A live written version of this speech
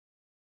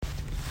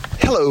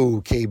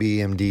Hello,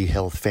 KBMD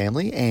Health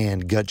family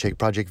and Gut Check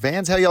Project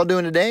fans. How y'all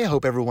doing today? I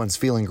hope everyone's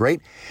feeling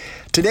great.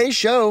 Today's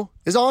show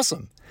is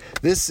awesome.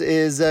 This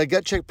is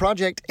Gut Check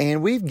Project,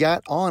 and we've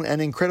got on an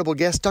incredible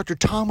guest, Dr.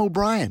 Tom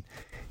O'Brien.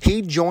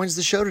 He joins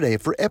the show today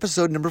for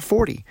episode number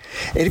 40.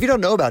 And if you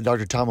don't know about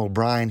Dr. Tom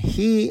O'Brien,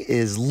 he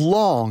is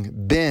long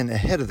been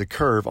ahead of the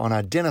curve on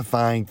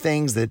identifying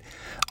things that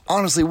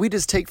honestly we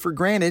just take for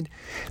granted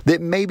that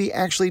may be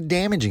actually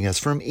damaging us,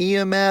 from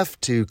EMF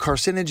to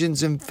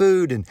carcinogens in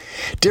food and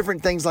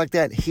different things like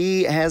that.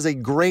 He has a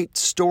great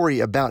story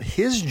about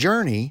his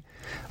journey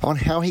on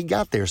how he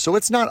got there. So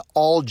it's not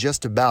all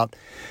just about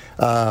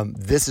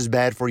this is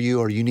bad for you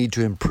or you need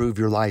to improve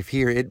your life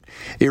here. It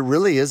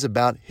really is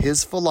about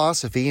his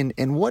philosophy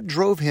and what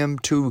drove him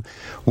to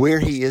where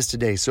he is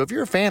today. So if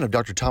you're a fan of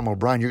Dr. Tom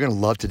O'Brien, you're going to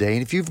love today.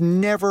 And if you've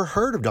never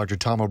heard of Dr.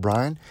 Tom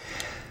O'Brien,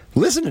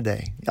 listen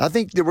today. I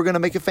think that we're going to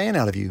make a fan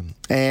out of you.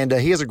 And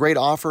he has a great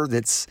offer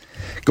that's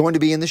going to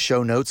be in the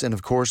show notes and,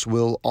 of course,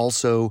 will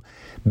also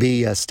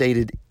be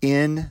stated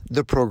in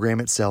the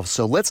program itself.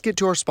 So let's get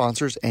to our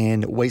sponsors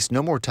and waste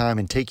no more time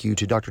and take you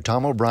to Dr.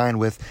 Tom O'Brien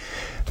with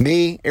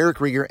me, Eric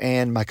Rieger,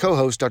 and my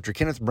co-host, Dr.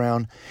 Kenneth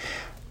Brown.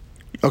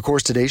 Of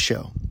course, today's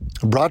show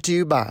brought to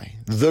you by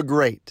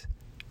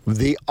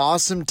the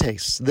awesome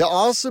tastes, the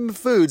awesome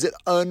foods at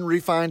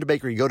Unrefined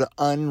Bakery. Go to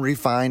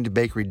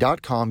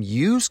unrefinedbakery.com.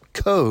 Use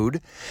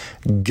code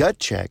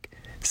GUTCHECK.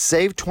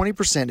 Save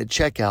 20% at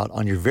checkout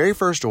on your very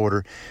first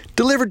order,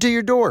 delivered to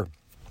your door.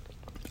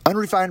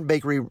 Unrefined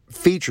Bakery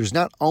features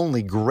not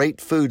only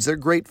great foods, they're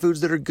great foods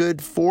that are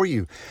good for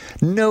you.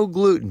 No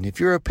gluten. If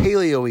you're a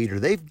paleo eater,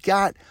 they've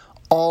got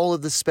all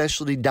of the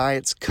specialty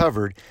diets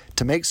covered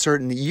to make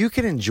certain that you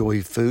can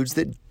enjoy foods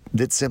that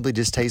simply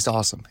just taste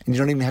awesome. And you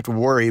don't even have to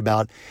worry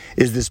about,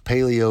 is this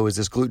paleo, is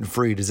this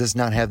gluten-free, does this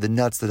not have the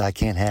nuts that I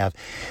can't have?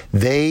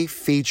 They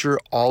feature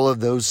all of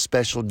those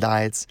special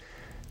diets,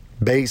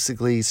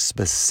 basically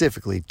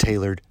specifically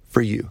tailored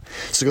for you.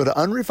 So go to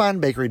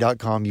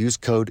unrefinedbakery.com, use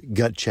code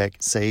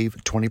GUTCHECK, save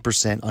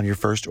 20% on your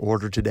first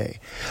order today.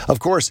 Of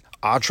course,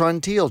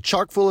 Atrantil,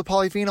 chock full of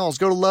polyphenols.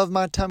 Go to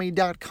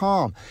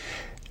lovemytummy.com.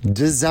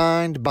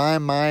 Designed by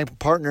my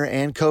partner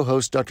and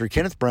co-host, Dr.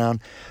 Kenneth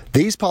Brown.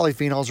 These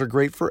polyphenols are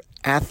great for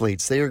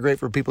athletes. They are great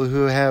for people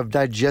who have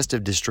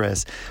digestive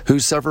distress, who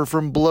suffer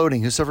from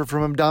bloating, who suffer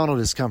from abdominal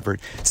discomfort,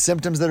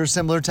 symptoms that are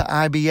similar to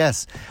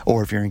IBS,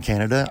 or if you're in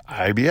Canada,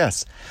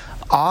 IBS.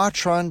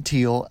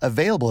 Atrantil,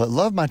 available at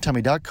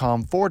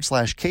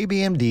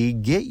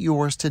lovemytummy.com/KBMD. Get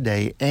yours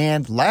today.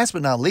 And last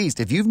but not least,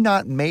 if you've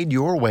not made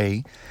your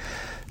way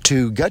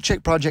to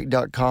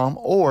gutcheckproject.com,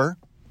 or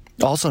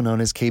also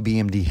known as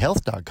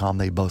kbmdhealth.com,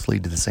 they both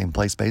lead to the same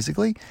place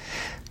basically,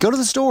 go to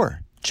the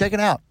store, check it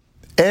out.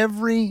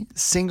 Every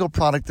single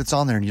product that's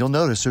on there, and you'll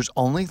notice there's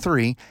only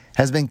 3,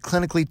 has been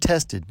clinically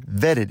tested,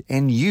 vetted,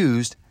 and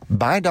used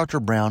by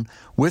Dr. Brown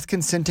with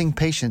consenting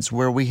patients,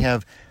 where we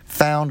have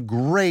found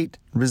great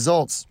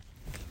results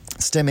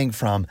stemming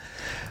from,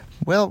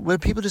 well, where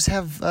people just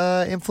have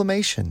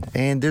inflammation.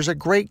 And there's a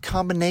great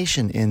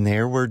combination in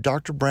there where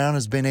Dr. Brown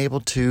has been able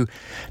to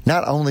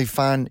not only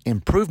find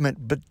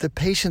improvement, but the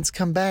patients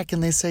come back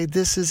and they say,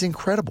 this is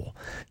incredible.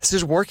 This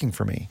is working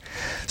for me.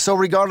 So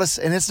regardless,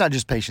 and it's not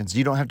just patients.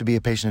 You don't have to be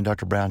a patient of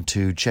Dr. Brown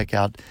to check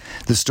out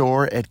the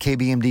store at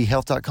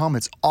kbmdhealth.com.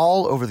 It's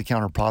all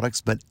over-the-counter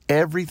products, but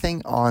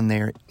everything on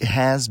there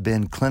has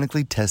been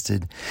clinically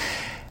tested,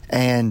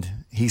 and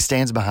he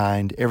stands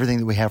behind everything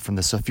that we have, from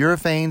the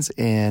sulforaphanes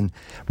in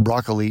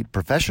Brocolite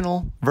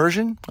Professional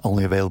version,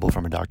 only available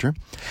from a doctor,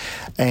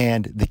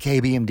 and the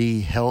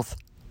KBMD Health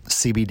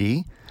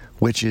CBD,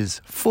 which is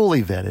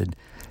fully vetted,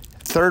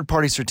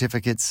 third-party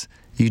certificates.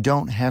 You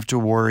don't have to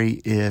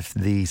worry if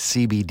the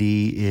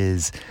CBD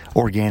is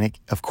organic.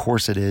 Of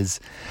course it is.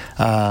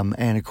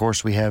 And of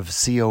course we have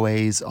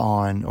COAs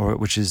on,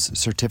 which is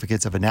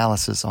certificates of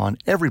analysis on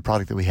every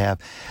product that we have.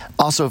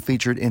 Also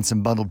featured in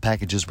some bundled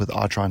packages with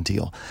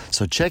Atrantil.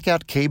 So check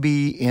out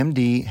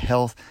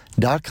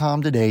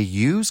kbmdhealth.com today.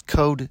 Use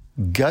code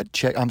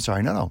GUTCHECK. I'm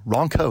sorry,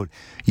 wrong code.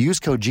 Use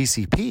code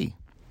GCP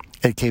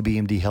at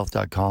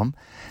kbmdhealth.com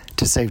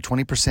to save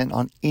 20%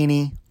 on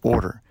any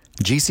order.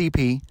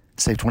 GCP.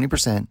 Save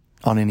 20%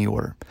 on any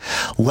order.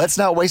 Let's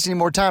not waste any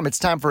more time. It's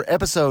time for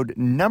episode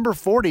number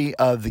 40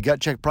 of the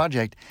Gut Check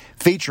Project,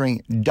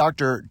 featuring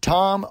Dr.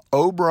 Tom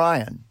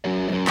O'Brien.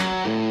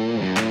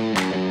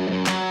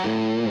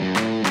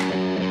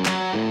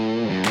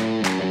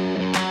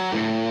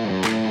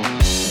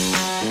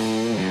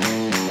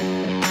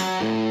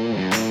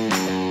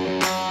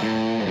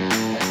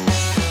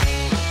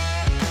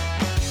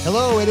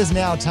 Hello, it is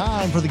now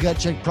time for the Gut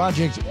Check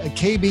Project.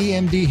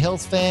 KBMD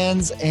Health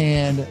fans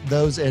and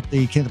those at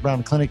the Kenneth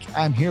Brown Clinic,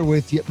 I'm here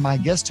with my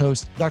guest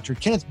host, Dr.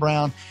 Kenneth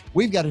Brown.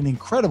 We've got an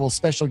incredible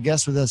special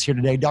guest with us here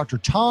today. Dr.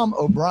 Tom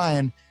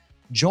O'Brien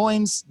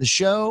joins the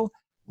show.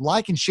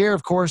 Like and share,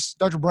 of course.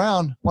 Dr.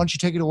 Brown, why don't you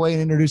take it away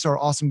and introduce our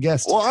awesome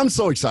guest? Well, I'm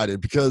so excited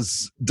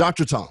because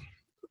Dr. Tom,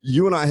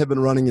 you and I have been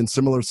running in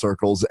similar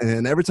circles,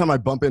 and every time I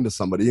bump into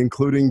somebody,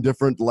 including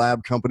different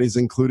lab companies,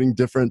 including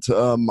different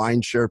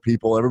mindshare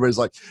people, everybody's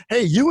like,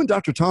 hey, you and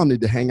Dr. Tom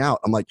need to hang out.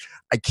 I'm like,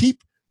 I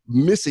keep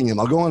missing him.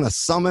 I'll go on a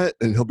summit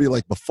and he'll be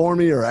like before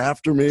me or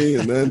after me.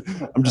 And then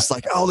I'm just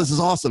like, oh, this is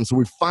awesome. So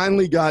we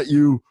finally got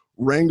you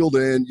wrangled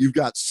in. You've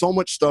got so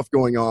much stuff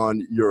going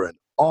on. You're an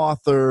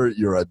author,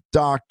 you're a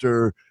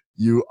doctor.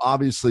 You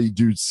obviously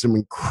do some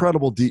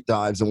incredible deep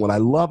dives. And what I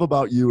love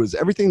about you is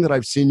everything that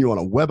I've seen you on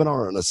a webinar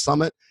or on a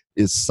summit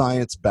is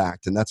science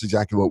backed. And that's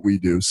exactly what we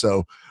do.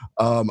 So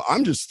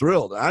I'm just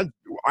thrilled. I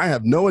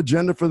have no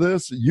agenda for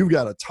this. You've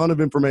got a ton of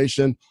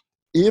information.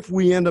 If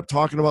we end up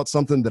talking about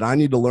something that I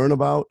need to learn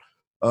about,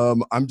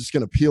 I'm just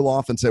going to peel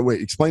off and say,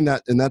 wait, explain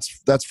that. And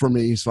that's for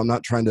me. So I'm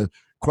not trying to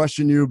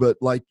question you, but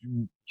like,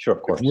 sure,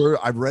 of course.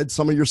 I've read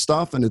some of your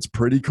stuff and it's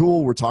pretty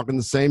cool. We're talking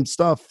the same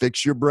stuff.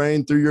 Fix your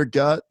brain through your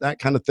gut, that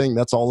kind of thing.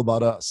 That's all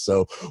about us.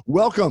 So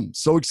welcome.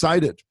 So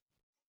excited.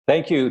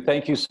 Thank you.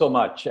 Thank you so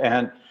much.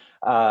 And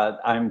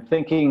I'm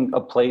thinking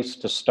a place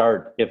to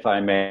start, if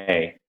I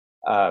may.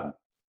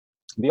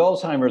 The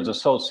Alzheimer's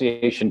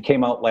Association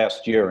came out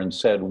last year and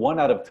said 1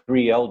 out of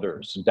 3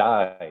 elders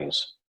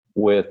dies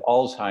with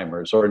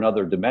Alzheimer's or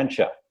another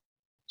dementia.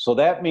 So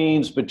that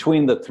means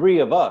between the 3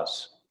 of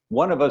us,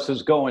 one of us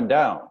is going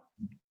down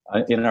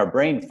in our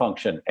brain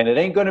function, and it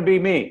ain't going to be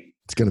me.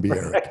 It's going to be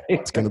Eric.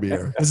 It's going to be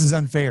Eric. This is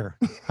unfair.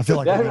 I feel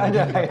like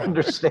I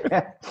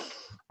understand,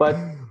 but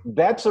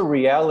that's a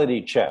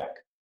reality check.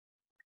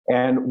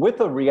 And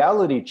with a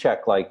reality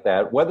check like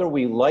that, whether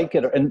we like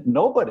it, and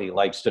nobody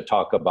likes to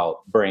talk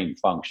about brain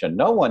function.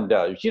 No one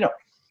does. You know,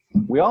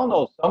 we all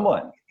know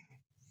someone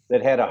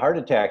that had a heart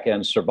attack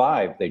and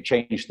survived. They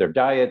changed their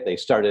diet. They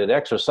started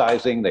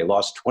exercising. They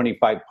lost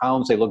 25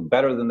 pounds. They look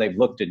better than they've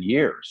looked in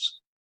years.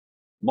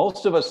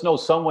 Most of us know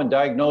someone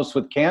diagnosed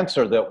with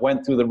cancer that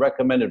went through the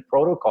recommended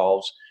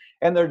protocols,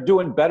 and they're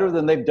doing better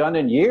than they've done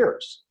in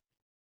years.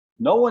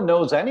 No one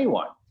knows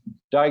anyone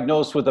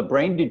diagnosed with a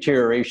brain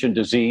deterioration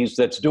disease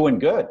that's doing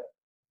good.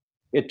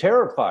 It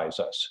terrifies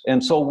us.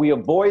 And so we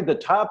avoid the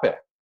topic.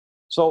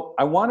 So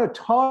I want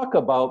to talk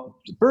about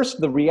first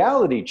the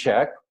reality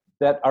check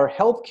that our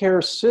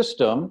healthcare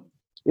system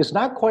is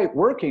not quite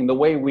working the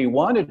way we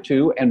wanted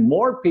to, and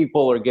more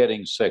people are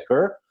getting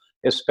sicker,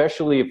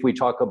 especially if we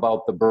talk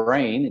about the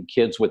brain and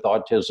kids with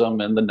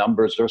autism, and the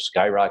numbers are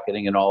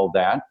skyrocketing and all of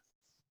that.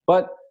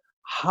 But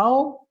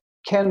how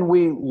can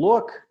we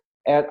look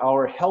at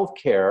our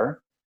healthcare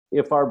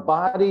if our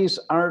bodies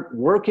aren't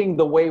working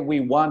the way we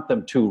want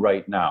them to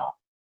right now?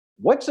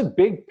 What's a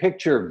big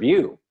picture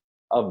view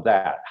of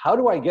that? How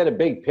do I get a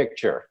big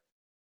picture?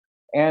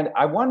 And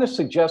I want to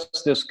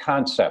suggest this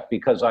concept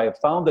because I have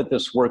found that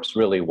this works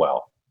really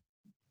well.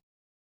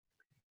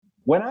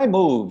 When I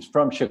moved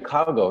from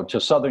Chicago to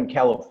Southern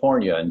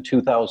California in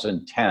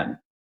 2010,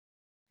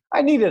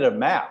 I needed a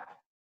map.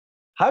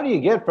 How do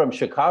you get from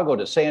Chicago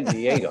to San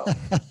Diego?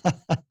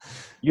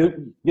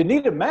 You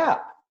need a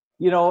map.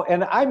 You know,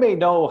 and I may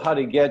know how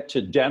to get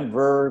to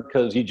Denver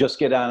because you just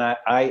get on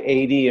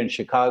I-80 in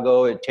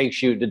Chicago. It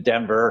takes you to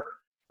Denver,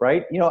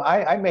 right? You know,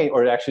 I may,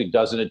 or it actually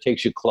doesn't. It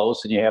takes you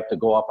close and you have to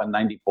go up on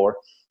 94.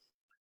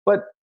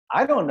 But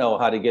I don't know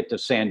how to get to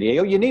San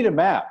Diego. You need a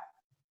map.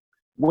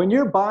 When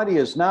your body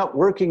is not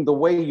working the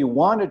way you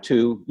want it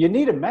to, you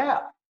need a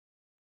map.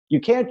 You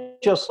can't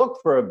just look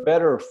for a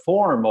better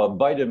form of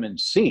vitamin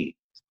C.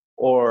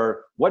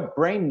 Or what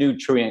brain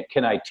nutrient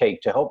can I take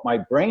to help my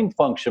brain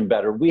function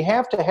better? We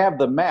have to have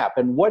the map.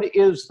 And what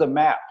is the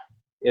map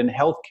in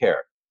healthcare?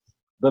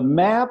 The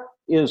map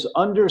is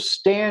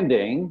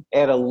understanding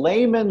at a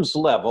layman's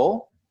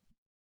level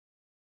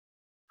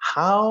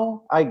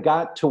how I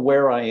got to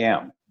where I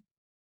am.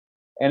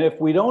 And if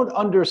we don't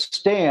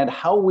understand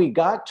how we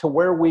got to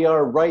where we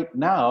are right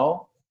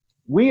now,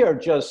 we are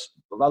just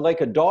like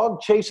a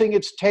dog chasing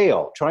its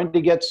tail, trying to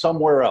get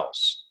somewhere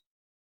else.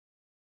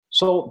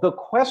 So the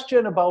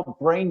question about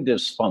brain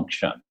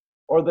dysfunction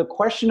or the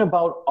question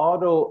about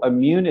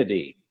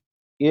autoimmunity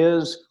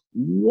is,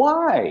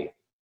 why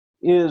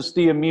is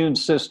the immune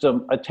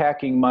system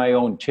attacking my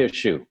own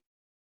tissue?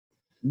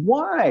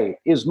 Why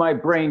is my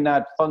brain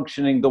not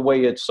functioning the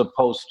way it's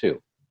supposed to?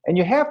 And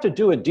you have to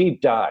do a deep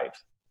dive.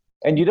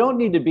 And you don't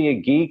need to be a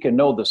geek and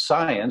know the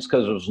science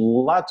because there's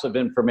lots of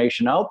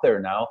information out there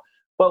now,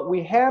 but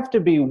we have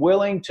to be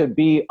willing to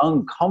be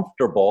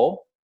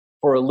uncomfortable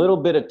for a little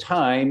bit of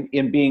time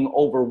in being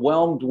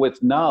overwhelmed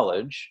with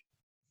knowledge,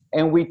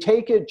 and we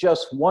take it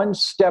just one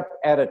step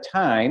at a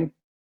time.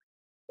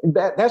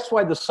 That's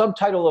why the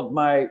subtitle of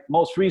my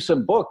most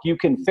recent book, You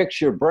Can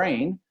Fix Your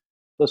Brain,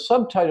 the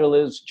subtitle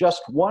is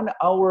Just 1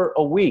 Hour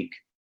a Week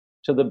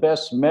to the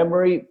Best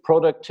Memory,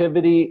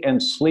 Productivity,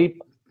 and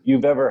Sleep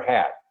You've Ever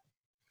Had.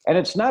 And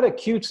it's not a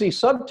cutesy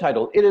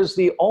subtitle. It is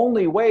the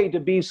only way to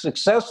be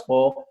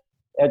successful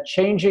at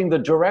changing the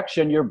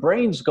direction your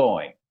brain's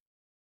going.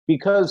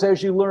 Because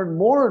as you learn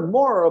more and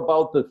more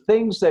about the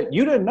things that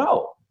you didn't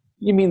know,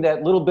 you mean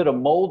that little bit of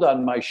mold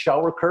on my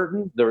shower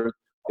curtain,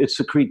 it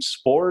secretes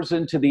spores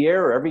into the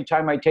air every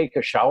time I take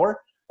a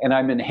shower, and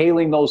I'm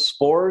inhaling those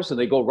spores and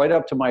they go right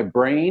up to my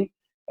brain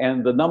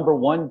And the number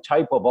one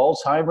type of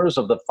Alzheimer's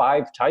of the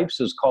 5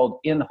 types is called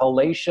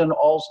inhalation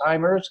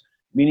Alzheimer's,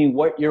 meaning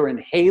what you're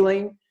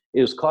inhaling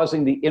is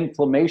causing the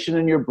inflammation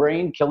in your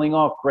brain, killing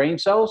off brain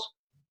cells.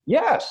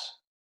 Yes,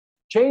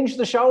 change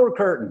the shower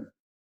curtain,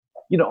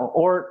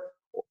 or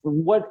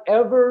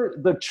whatever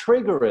the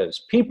trigger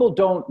is. People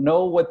don't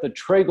know what the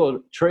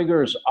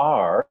triggers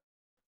are,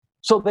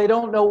 so they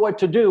don't know what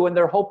to do, and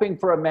they're hoping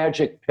for a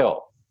magic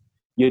pill.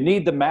 You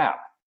need the map.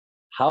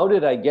 How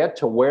did I get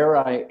to where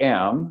I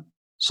am?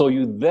 So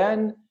you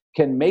then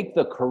can make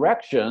the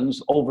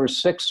corrections over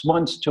 6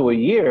 months to a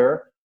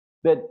year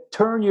that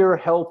turn your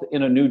health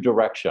in a new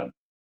direction.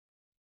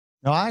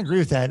 No, I agree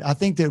with that. I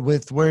think that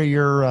with where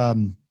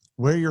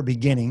you're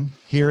beginning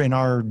here in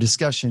our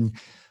discussion,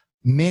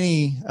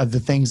 many of the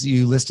things that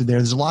you listed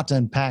there's a lot to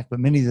unpack, but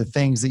many of the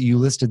things that you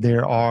listed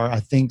there are, I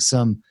think,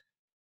 some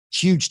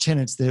huge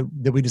tenets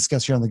that we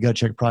discuss here on the Gut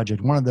Check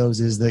Project. One of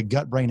those is the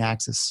gut-brain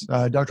axis.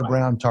 Dr.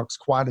 Brown talks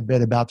quite a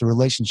bit about the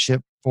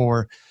relationship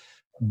for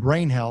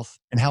brain health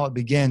and how it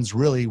begins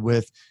really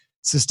with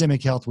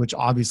systemic health, which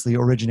obviously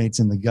originates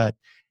in the gut.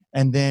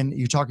 And then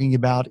you're talking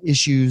about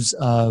issues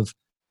of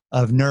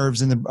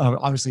nerves, and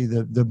obviously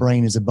the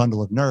brain is a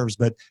bundle of nerves,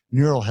 but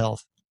neural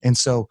health. And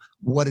so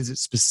what is it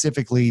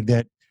specifically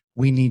that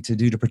we need to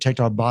do to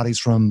protect our bodies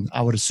from,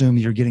 I would assume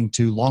you're getting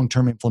to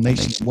long-term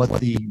inflammation, and what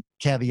the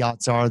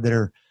caveats are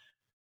that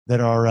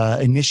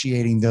are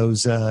initiating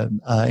those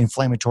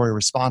inflammatory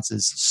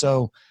responses.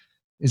 So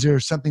is there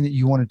something that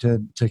you wanted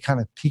to kind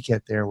of peek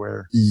at there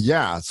where?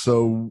 Yeah.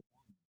 So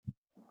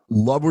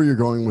love where you're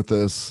going with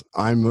this.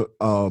 I'm,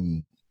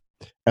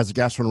 as a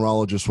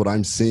gastroenterologist, what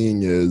I'm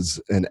seeing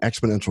is an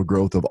exponential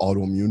growth of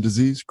autoimmune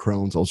disease,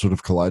 Crohn's,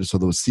 ulcerative colitis, so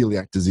those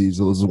celiac disease,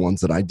 those are the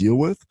ones that I deal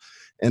with.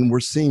 And we're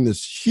seeing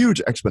this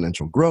huge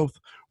exponential growth.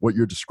 What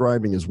you're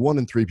describing is 1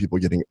 in 3 people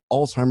getting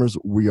Alzheimer's.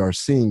 We are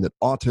seeing that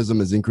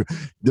autism is increasing.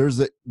 There's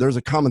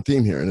a common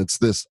theme here, and it's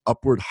this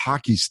upward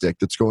hockey stick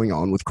that's going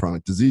on with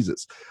chronic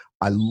diseases.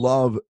 I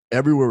love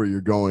everywhere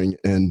you're going,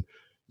 and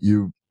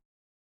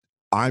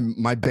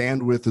my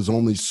bandwidth is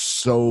only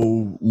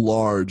so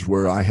large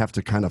where I have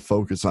to kind of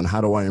focus on how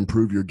do I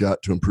improve your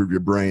gut to improve your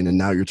brain. And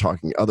now you're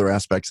talking other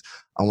aspects.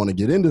 I want to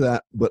get into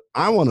that, but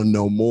I want to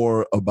know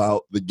more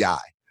about the guy.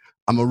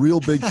 I'm a real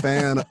big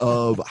fan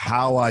of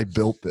how I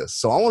built this.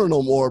 So I want to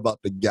know more about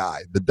the guy,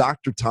 the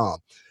Dr. Tom.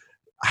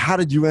 How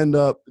did you end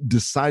up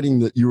deciding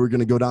that you were going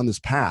to go down this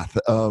path?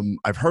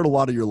 I've heard a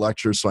lot of your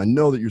lectures, so I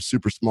know that you're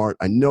super smart.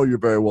 I know you're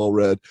very well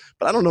read,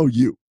 but I don't know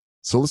you.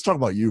 So let's talk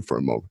about you for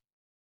a moment.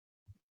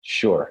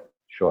 Sure.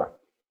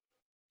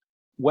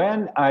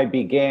 When I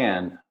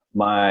began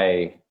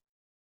my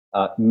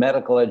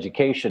medical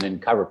education in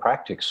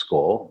chiropractic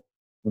school,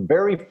 the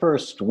very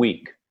first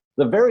week,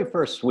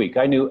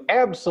 I knew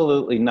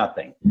absolutely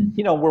nothing.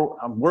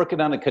 I'm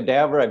working on a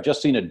cadaver. I've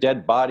just seen a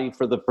dead body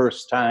for the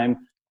first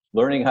time,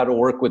 learning how to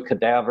work with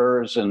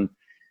cadavers and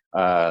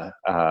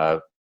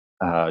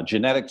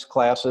genetics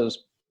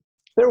classes.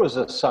 There was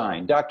a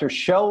sign, Dr.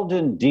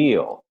 Sheldon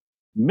Deal,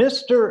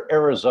 Mr.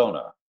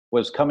 Arizona,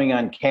 was coming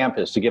on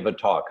campus to give a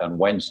talk on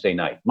Wednesday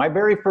night. My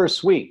very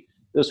first week.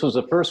 This was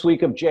the first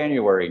week of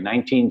January,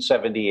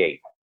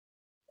 1978.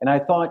 And I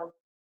thought,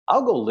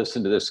 I'll go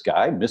listen to this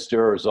guy, Mr.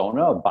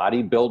 Arizona, a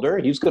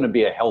bodybuilder. He's going to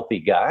be a healthy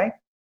guy.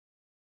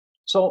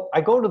 So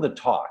I go to the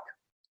talk.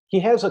 He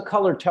has a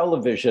color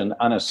television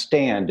on a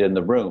stand in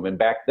the room. And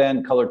back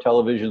then, color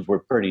televisions were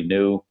pretty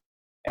new.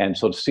 And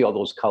so to see all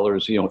those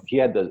colors, he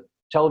had the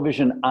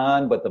television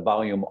on, but the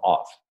volume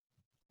off.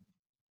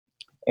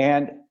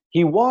 And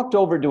he walked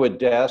over to a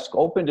desk,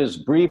 opened his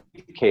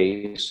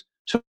briefcase,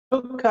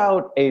 took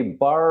out a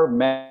bar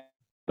map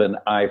of an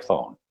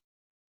iPhone,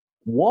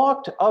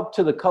 walked up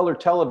to the color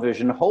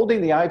television, holding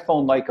the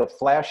iPhone like a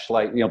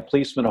flashlight.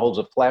 Policeman holds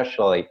a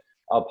flashlight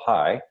up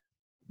high,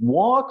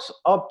 walks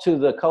up to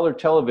the color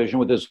television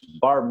with his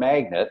bar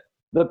magnet.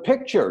 The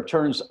picture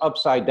turns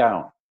upside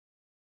down.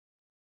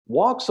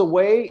 Walks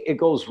away, it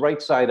goes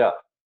right side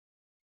up.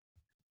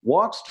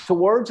 Walks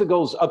towards, it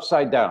goes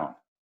upside down.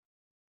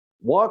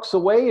 Walks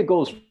away, it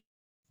goes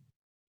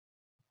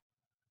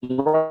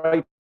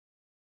right.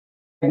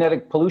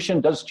 Magnetic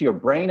pollution does to your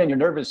brain and your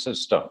nervous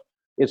system.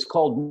 It's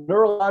called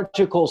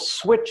neurological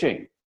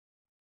switching.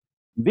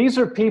 These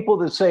are people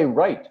that say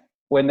right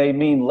when they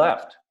mean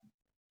left.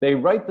 They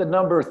write the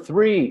number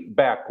 3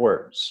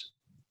 backwards.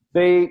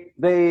 They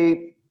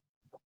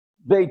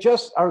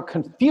just are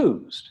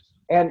confused.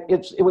 And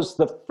it was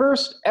the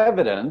first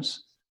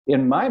evidence,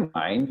 in my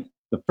mind,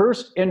 the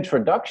first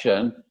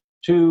introduction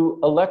to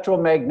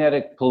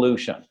electromagnetic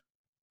pollution.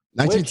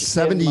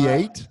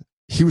 1978?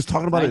 He was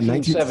talking about it in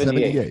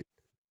 1978.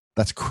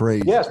 That's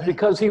crazy. Yes,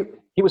 because he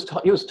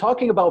was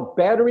talking about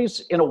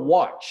batteries in a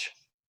watch,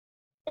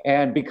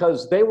 and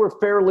because they were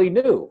fairly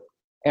new.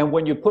 And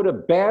when you put a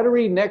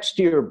battery next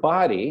to your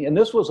body, and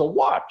this was a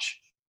watch,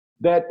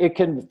 that it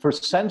can, for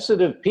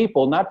sensitive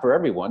people, not for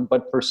everyone,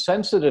 but for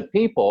sensitive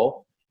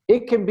people,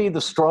 it can be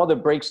the straw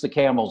that breaks the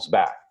camel's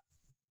back.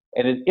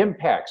 And it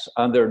impacts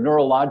on their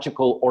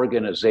neurological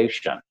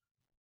organization.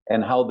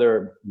 and how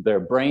their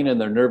brain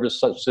and their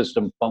nervous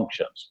system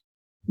functions.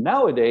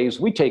 Nowadays,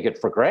 we take it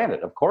for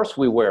granted. Of course,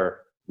 we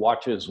wear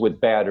watches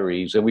with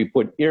batteries, and we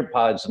put ear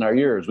pods in our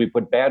ears. We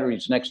put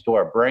batteries next to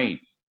our brain.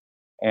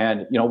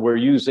 And, we're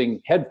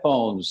using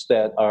headphones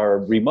that are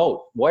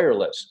remote,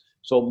 wireless.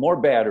 So more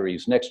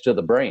batteries next to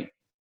the brain.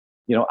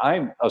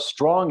 I'm a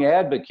strong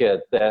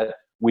advocate that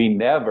we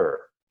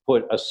never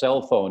put a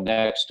cell phone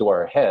next to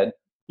our head.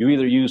 You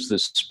either use the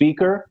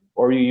speaker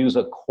or you use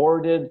a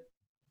corded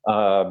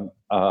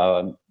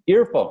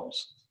earphones,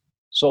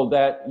 so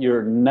that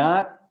you're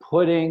not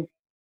putting,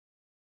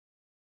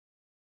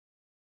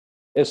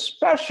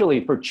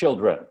 especially for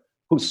children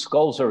whose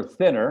skulls are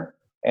thinner,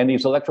 and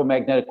these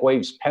electromagnetic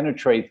waves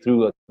penetrate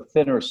through a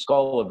thinner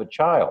skull of a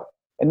child.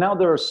 And now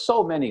there are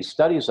so many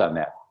studies on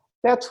that.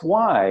 That's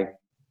why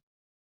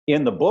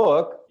in the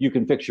book, You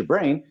Can Fix Your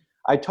Brain,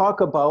 I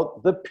talk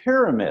about the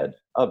pyramid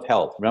of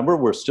health. Remember,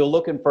 we're still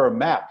looking for a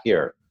map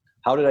here.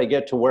 How did I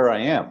get to where I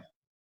am?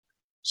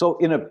 So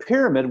in a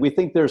pyramid, we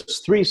think there's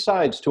 3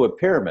 sides to a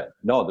pyramid.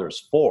 No,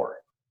 there's 4.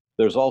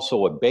 There's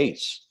also a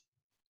base.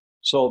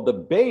 So the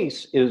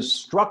base is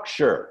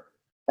structure.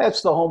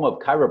 That's the home of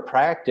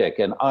chiropractic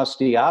and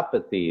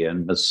osteopathy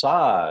and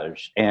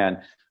massage and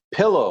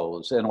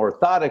pillows and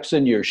orthotics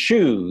in your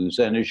shoes,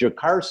 and is your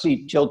car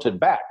seat tilted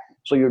back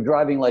so you're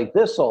driving like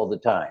this all the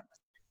time.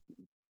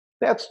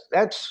 That's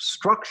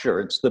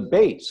structure. It's the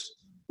base.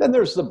 Then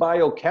there's the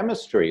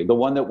biochemistry, the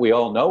one that we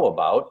all know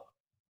about,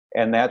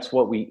 and that's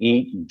what we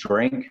eat and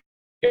drink,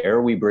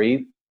 air we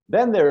breathe.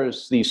 Then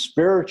there's the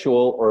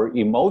spiritual or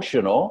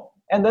emotional,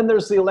 and then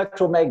there's the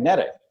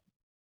electromagnetic.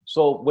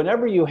 So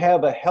whenever you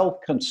have a health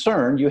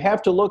concern, you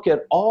have to look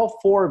at all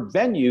 4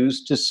 venues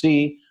to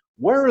see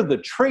where are the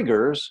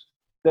triggers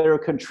that are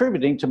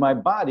contributing to my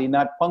body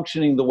not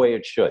functioning the way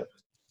it should.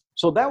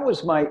 So that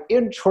was my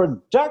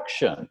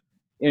introduction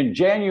in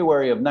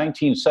January of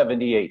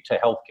 1978 to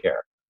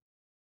healthcare.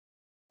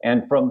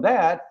 And from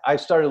that, I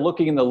started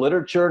looking in the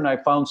literature, and I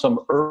found some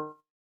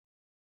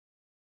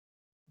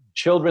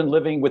children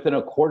living within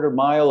a quarter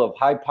mile of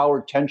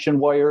high-powered tension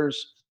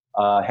wires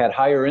had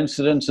higher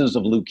incidences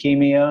of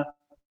leukemia.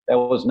 That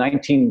was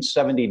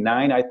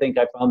 1979, I think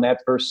I found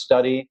that first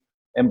study.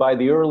 And by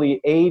the early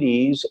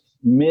 80s,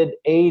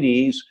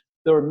 mid-80s,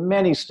 there were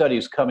many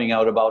studies coming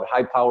out about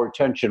high-powered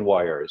tension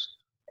wires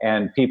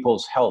and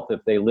people's health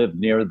if they lived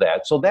near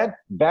that. So that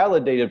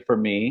validated for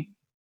me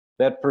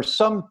that for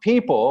some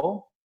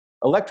people,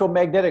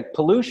 electromagnetic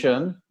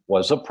pollution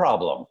was a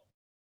problem.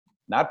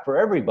 Not for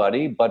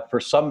everybody, but for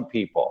some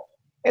people.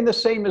 And the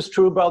same is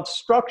true about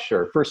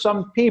structure. For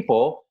some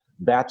people,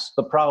 that's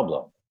the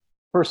problem.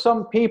 For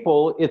some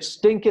people, it's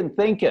stinking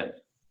thinking,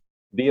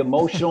 the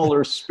emotional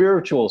or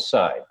spiritual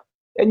side.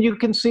 And you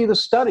can see the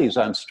studies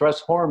on stress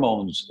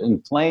hormones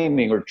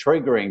inflaming or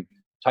triggering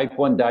type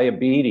 1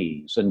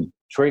 diabetes and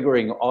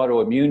triggering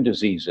autoimmune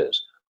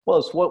diseases. Well,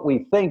 it's what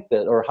we think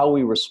that, or how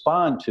we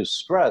respond to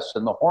stress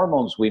and the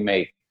hormones we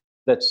make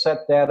that set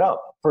that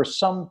up. For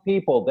some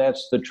people,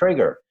 that's the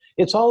trigger.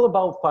 It's all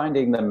about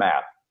finding the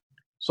map.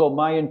 So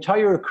my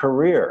entire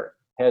career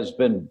has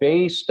been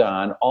based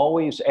on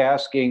always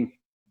asking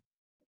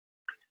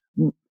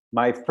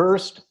my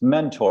second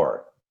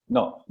mentor.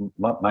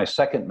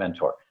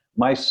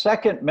 My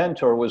second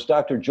mentor was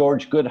Dr.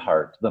 George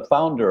Goodhart, the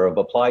founder of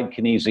Applied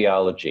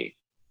Kinesiology,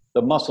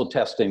 the muscle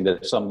testing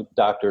that some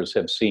doctors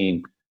have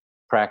seen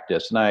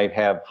practice. And I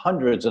have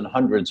hundreds and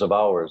hundreds of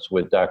hours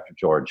with Dr.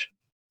 George.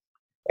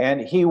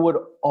 And he would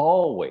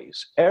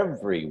always,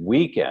 every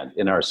weekend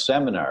in our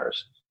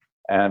seminars,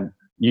 and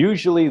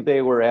usually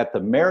they were at the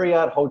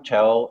Marriott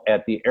Hotel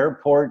at the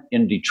airport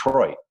in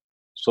Detroit.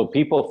 So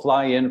people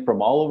fly in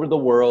from all over the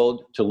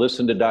world to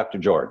listen to Dr.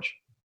 George.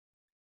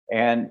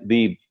 And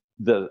the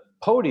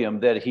podium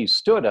that he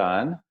stood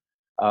on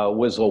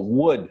was a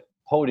wood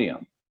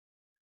podium.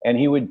 And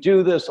he would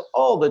do this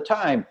all the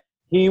time.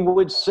 He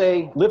would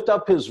say, lift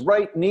up his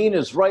right knee and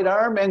his right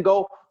arm and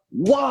go,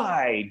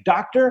 "Why,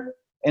 doctor?"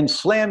 and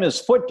slam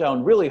his foot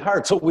down really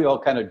hard. So we all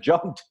kind of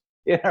jumped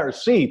in our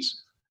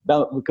seats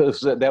because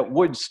that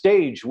wood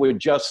stage would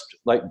just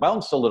like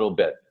bounce a little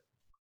bit.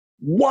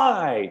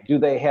 Why do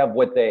they have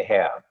what they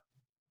have?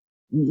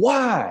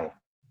 Why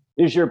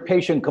is your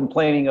patient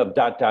complaining of ...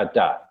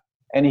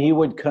 And he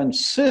would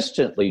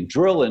consistently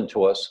drill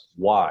into us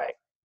why.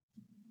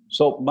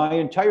 So my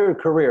entire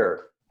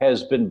career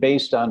has been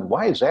based on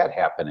why is that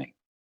happening?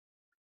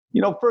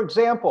 For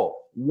example,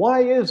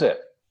 why is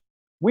it?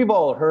 We've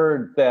all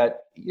heard that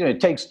it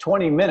takes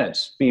 20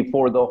 minutes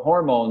before the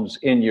hormones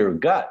in your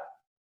gut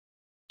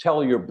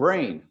tell your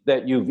brain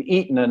that you've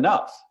eaten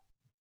enough.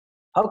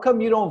 How come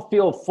you don't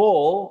feel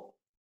full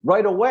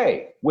right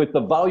away with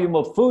the volume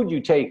of food you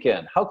take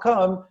in? How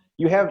come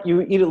you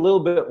eat a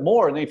little bit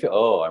more and then you feel,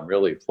 oh, I'm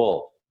really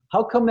full?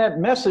 How come that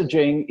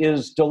messaging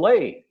is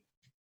delayed?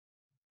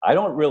 I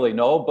don't really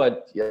know,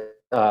 but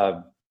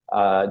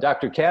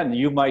Dr. Ken,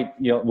 you might,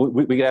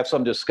 we could have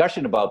some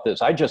discussion about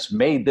this. I just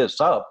made this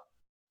up.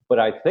 But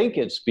I think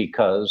it's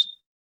because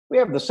we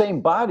have the same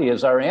body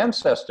as our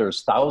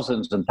ancestors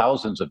thousands and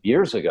thousands of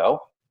years ago.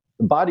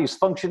 The bodies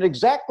function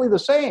exactly the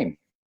same.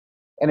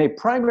 And a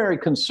primary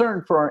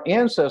concern for our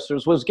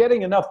ancestors was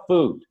getting enough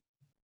food.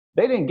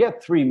 They didn't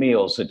get 3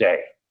 meals a day.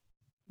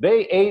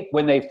 They ate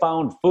when they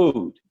found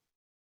food.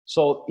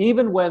 So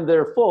even when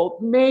they're full,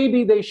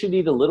 maybe they should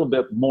eat a little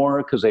bit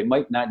more because they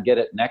might not get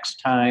it next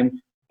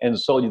time. And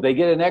so they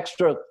get an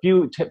extra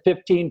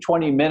 15,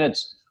 20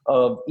 minutes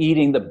of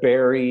eating the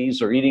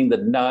berries or eating the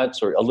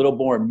nuts or a little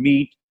more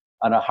meat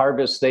on a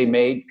harvest they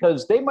made,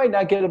 because they might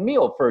not get a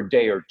meal for a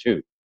day or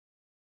two.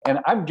 And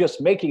I'm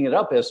just making it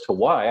up as to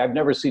why. I've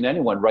never seen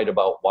anyone write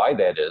about why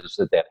that is,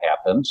 that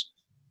happens.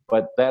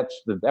 But that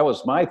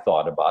was my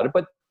thought about it.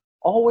 But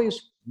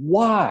always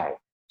why?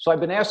 So I've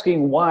been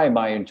asking why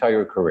my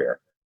entire career.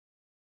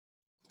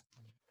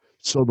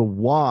 So the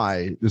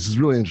why, this is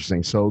really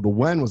interesting. So the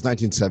when was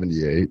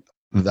 1978.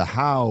 The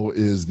how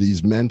is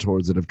these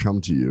mentors that have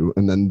come to you.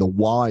 And then the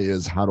why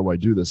is, how do I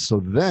do this?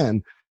 So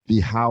then the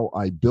how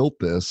I built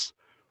this,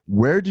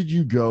 where did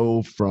you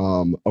go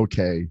from,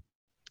 okay,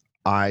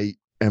 I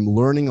am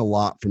learning a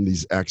lot from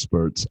these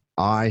experts.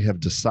 I have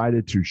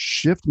decided to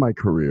shift my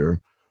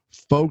career,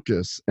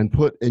 focus, and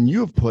you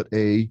have put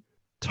a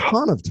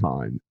ton of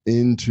time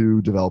into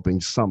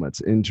developing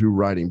summits, into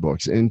writing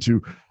books,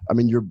 I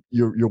mean, your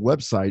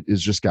website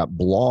is just got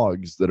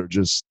blogs that are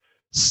just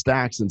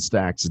stacks and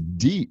stacks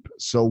deep.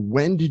 So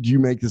when did you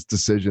make this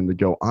decision to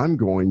go, I'm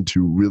going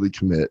to really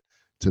commit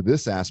to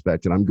this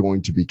aspect and I'm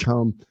going to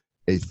become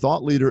a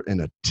thought leader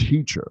and a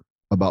teacher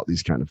about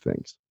these kind of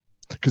things?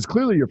 Because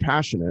clearly you're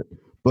passionate,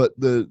 but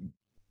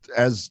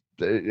as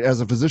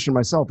a physician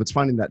myself, it's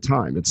finding that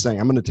time. It's saying,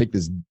 I'm going to take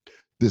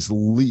this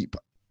leap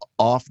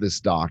off this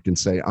dock and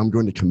say, I'm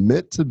going to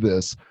commit to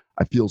this.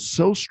 I feel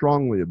so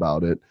strongly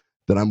about it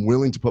that I'm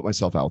willing to put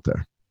myself out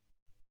there.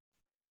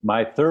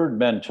 My third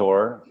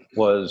mentor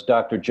was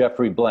Dr.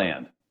 Jeffrey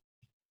Bland,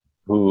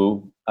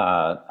 who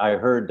I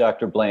heard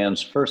Dr.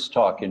 Bland's first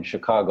talk in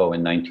Chicago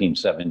in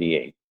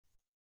 1978.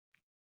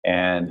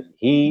 And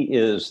he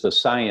is the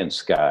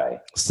science guy.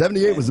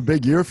 78 was a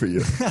big year for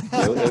you.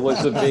 It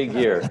was a big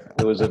year.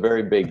 It was a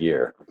very big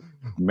year.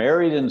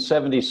 Married in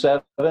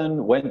 77,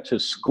 went to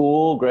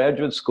school,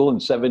 graduate school in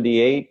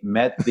 78,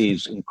 met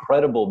these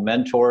incredible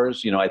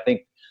mentors. I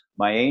think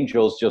my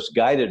angels just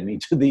guided me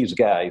to these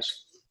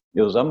guys.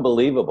 It was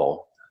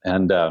unbelievable.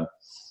 And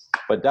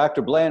but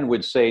Dr. Bland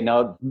would say,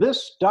 now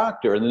this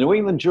doctor in the New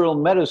England Journal of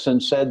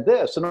Medicine said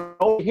this, and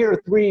over here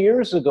 3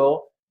 years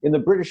ago in the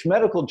British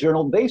Medical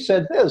Journal, they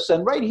said this,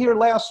 and right here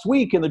last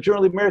week in the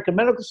Journal of the American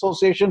Medical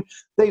Association,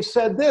 they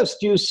said this.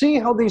 Do you see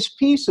how these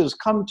pieces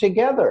come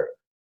together?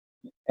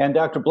 And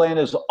Dr. Bland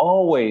has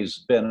always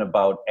been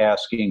about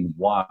asking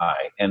why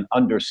and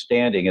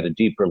understanding at a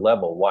deeper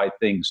level why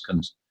things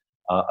can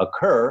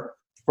occur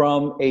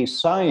from a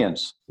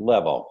science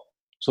level.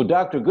 So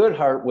Dr.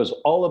 Goodheart was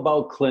all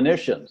about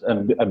clinicians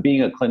and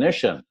being a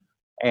clinician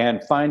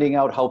and finding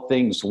out how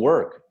things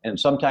work. And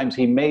sometimes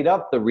he made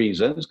up the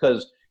reasons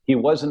because he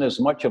wasn't as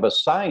much of a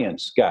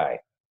science guy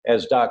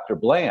as Dr.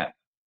 Bland.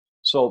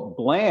 So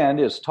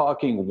Bland is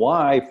talking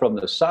why from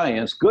the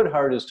science,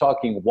 Goodheart is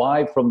talking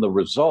why from the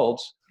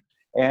results.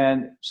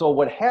 And so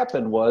what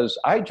happened was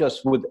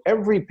with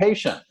every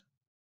patient,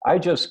 I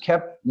just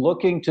kept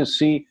looking to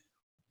see,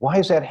 why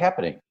is that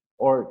happening?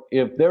 Or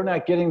if they're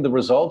not getting the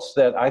results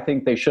that I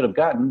think they should have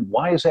gotten,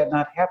 why is that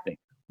not happening?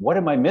 What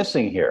am I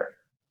missing here?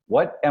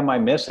 What am I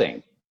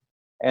missing?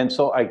 And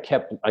so I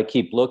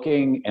keep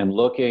looking and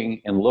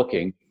looking and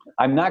looking.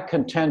 I'm not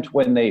content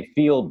when they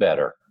feel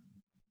better.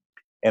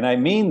 And I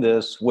mean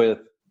this with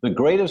the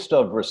greatest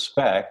of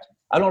respect.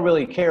 I don't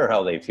really care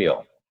how they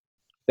feel.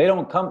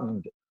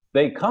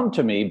 They come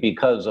to me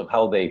because of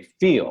how they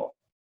feel,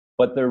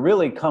 but they're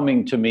really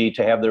coming to me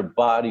to have their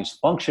bodies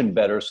function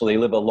better so they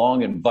live a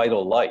long and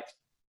vital life.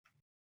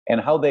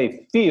 And how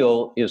they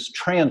feel is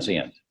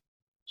transient.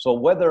 So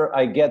whether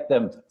I get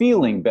them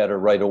feeling better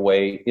right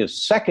away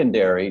is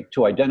secondary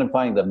to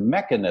identifying the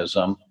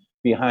mechanism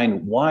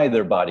behind why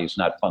their body's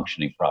not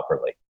functioning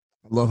properly.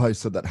 I love how you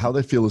said that. How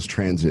they feel is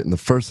transient. And the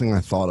first thing I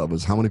thought of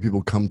was how many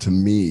people come to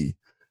me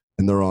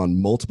and they're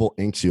on multiple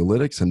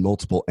anxiolytics and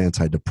multiple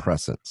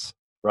antidepressants.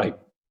 Right.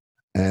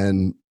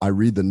 And I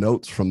read the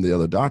notes from the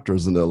other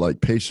doctors and they're like,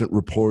 patient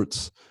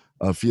reports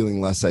feeling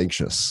less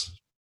anxious.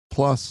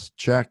 Plus,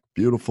 check,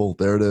 beautiful,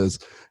 there it is.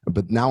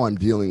 But now I'm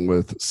dealing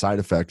with side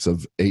effects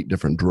of 8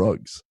 different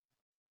drugs.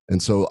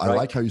 And so I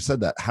like how you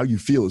said that. How you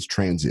feel is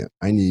transient.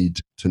 I need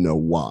to know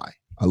why.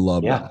 I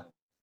love that.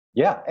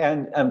 Yeah,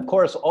 and of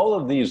course, all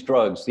of these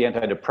drugs, the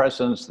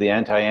antidepressants, the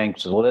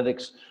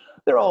anti-anxiolytics,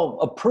 they're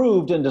all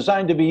approved and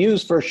designed to be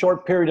used for a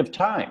short period of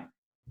time.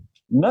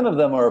 None of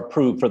them are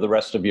approved for the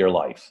rest of your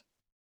life.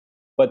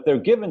 But they're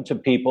given to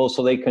people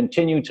so they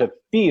continue to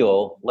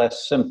feel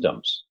less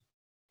symptoms.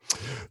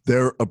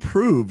 They're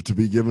approved to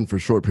be given for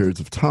short periods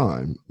of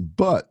time,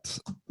 but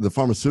the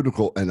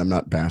pharmaceutical, and I'm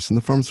not bashing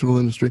the pharmaceutical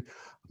industry,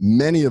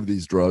 many of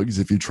these drugs,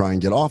 if you try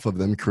and get off of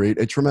them, create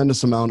a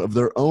tremendous amount of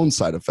their own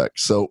side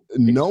effects. So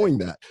knowing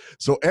that.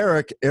 So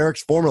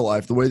Eric's former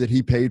life, the way that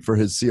he paid for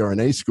his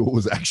CRNA school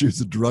was actually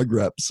as a drug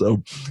rep.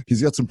 So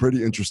he's got some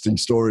pretty interesting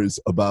stories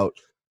about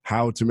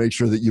how to make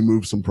sure that you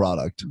move some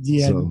product.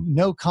 Yeah, so.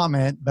 No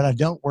comment, but I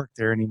don't work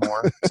there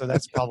anymore. So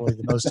that's probably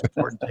the most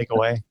important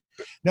takeaway.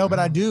 No, but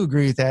I do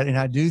agree with that. And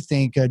I do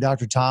think,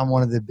 Dr. Tom,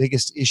 one of the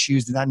biggest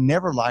issues that I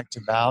never liked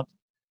about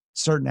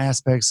certain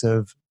aspects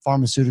of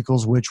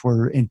pharmaceuticals, which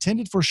were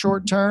intended for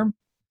short term,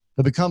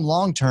 but become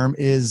long term,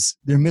 is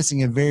they're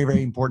missing a very,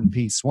 very important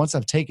piece. Once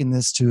I've taken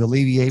this to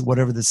alleviate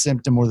whatever the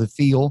symptom or the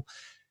feel,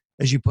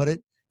 as you put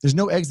it, there's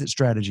no exit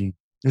strategy.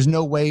 There's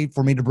no way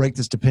for me to break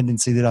this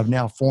dependency that I've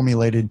now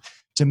formulated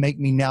to make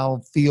me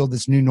now feel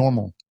this new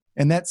normal.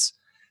 And that's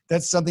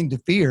something to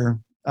fear.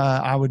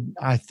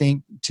 I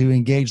think to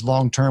engage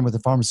long-term with a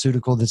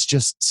pharmaceutical that's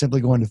just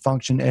simply going to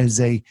function as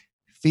a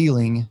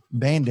feeling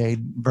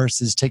Band-Aid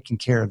versus taking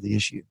care of the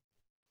issue.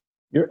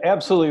 You're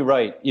absolutely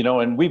right.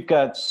 And we've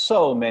got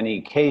so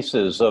many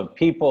cases of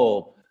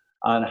people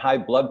on high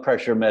blood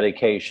pressure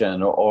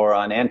medication or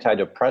on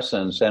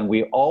antidepressants. And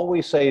we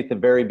always say at the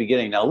very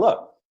beginning, now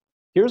look,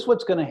 here's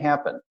what's going to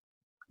happen.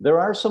 There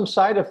are some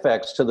side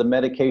effects to the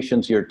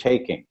medications you're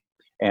taking.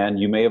 And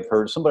you may have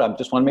heard some, but I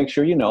just want to make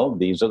sure you know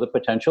these are the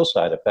potential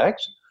side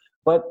effects.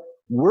 But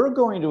we're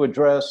going to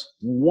address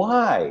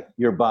why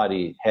your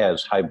body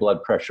has high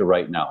blood pressure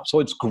right now. So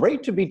it's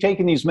great to be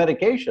taking these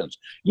medications.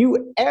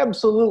 You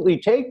absolutely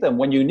take them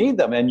when you need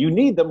them, and you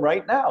need them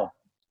right now.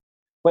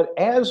 But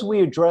as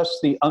we address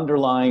the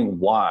underlying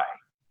why,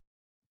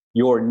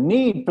 your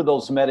need for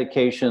those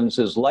medications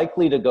is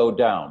likely to go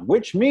down,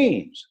 which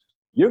means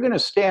you're going to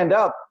stand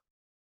up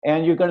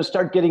and you're going to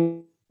start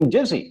getting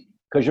dizzy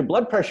because your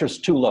blood pressure is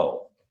too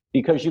low,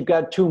 because you've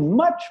got too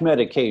much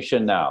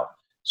medication now.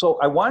 So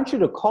I want you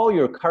to call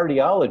your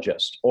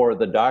cardiologist or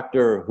the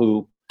doctor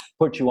who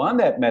put you on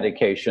that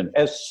medication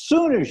as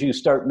soon as you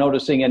start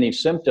noticing any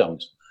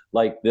symptoms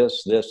like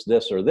this,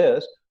 or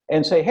this,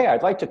 and say, hey,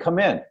 I'd like to come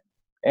in.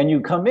 And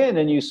you come in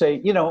and you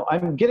say,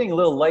 I'm getting a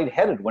little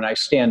lightheaded when I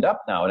stand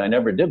up now, and I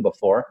never did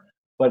before,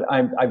 but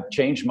I've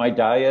changed my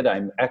diet,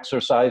 I'm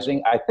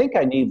exercising, I think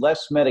I need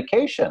less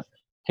medication.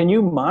 Can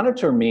you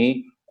monitor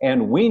me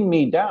and wean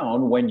me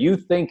down when you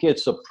think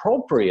it's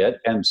appropriate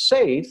and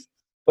safe,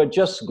 but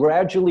just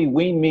gradually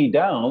wean me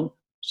down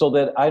so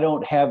that I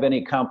don't have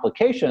any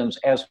complications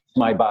as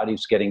my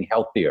body's getting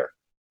healthier?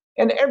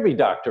 And every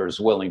doctor is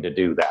willing to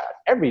do that,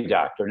 every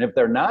doctor. And if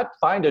they're not,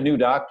 find a new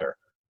doctor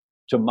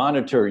to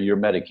monitor your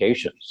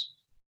medications.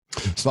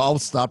 So I'll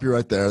stop you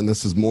right there. And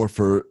this is more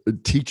for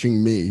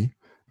teaching me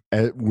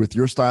with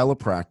your style of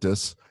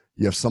practice.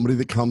 You have somebody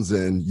that comes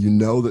in, you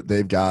know that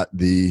they've got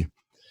the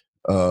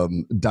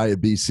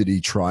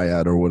diabesity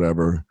triad or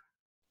whatever,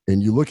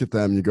 and you look at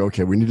them and you go,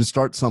 okay, we need to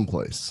start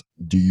someplace.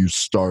 Do you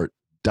start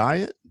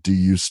diet? Do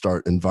you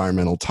start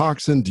environmental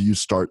toxin? Do you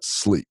start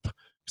sleep?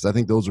 Because I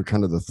think those are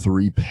kind of the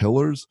three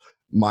pillars.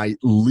 My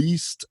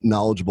least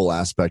knowledgeable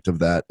aspect of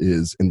that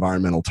is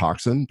environmental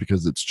toxin,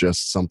 because it's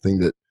just something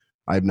that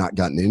I've not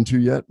gotten into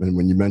yet. And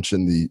when you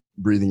mentioned the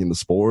breathing in the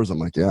spores, I'm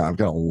like, yeah, I've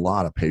got a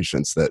lot of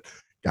patients that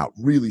got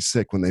really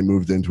sick when they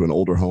moved into an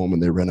older home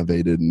and they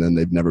renovated, and then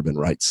they've never been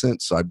right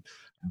since. So I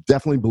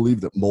definitely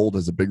believe that mold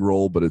has a big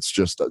role, but it's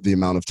just the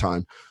amount of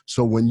time.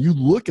 So when you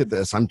look at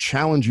this, I'm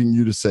challenging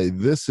you to say,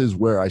 this is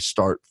where I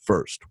start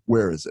first.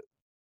 Where is it?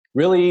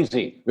 Really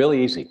easy,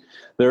 really easy.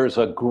 There's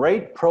a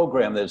great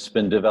program that's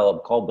been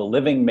developed called the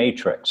Living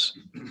Matrix.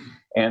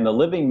 And the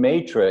Living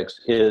Matrix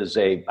is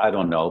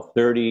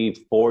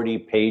 30, 40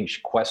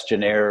 page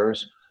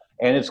questionnaires.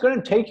 And it's going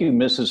to take you,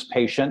 Mrs.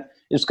 Patient,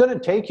 it's going to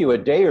take you a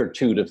day or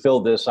two to fill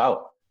this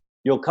out.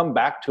 You'll come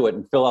back to it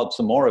and fill out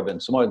some more of it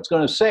and some more. It's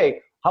going to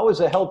say, how is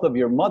the health of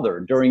your mother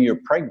during your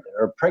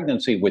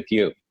pregnancy with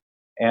you?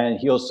 And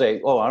he'll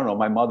say, oh, I don't know,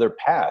 my mother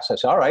passed. I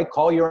say, all right,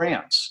 call your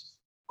aunts.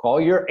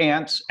 Call your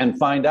aunts and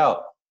find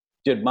out,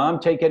 did mom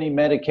take any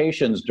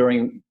medications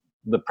during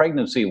the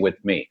pregnancy with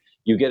me?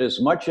 You get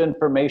as much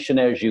information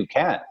as you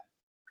can.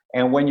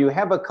 And when you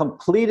have a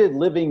completed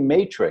living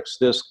matrix,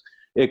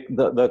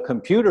 the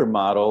computer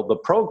model, the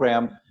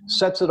program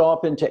sets it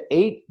off into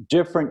 8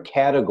 different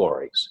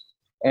categories.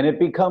 And it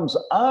becomes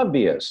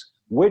obvious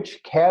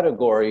which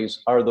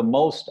categories are the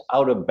most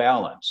out of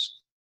balance.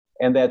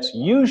 And that's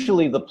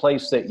usually the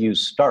place that you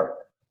start.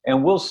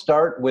 And we'll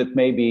start with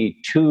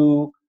maybe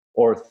 2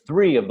 or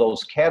 3 of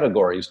those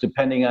categories,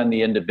 depending on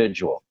the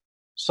individual.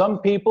 Some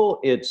people,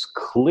 it's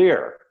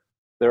clear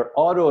their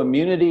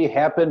autoimmunity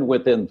happened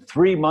within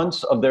 3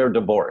 months of their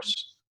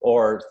divorce,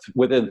 or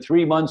within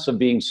 3 months of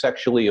being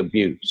sexually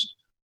abused.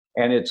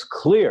 And it's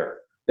clear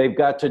they've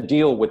got to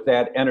deal with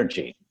that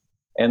energy.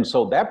 And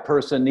so that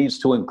person needs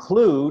to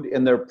include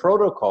in their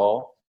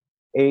protocol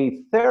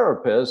a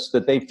therapist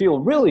that they feel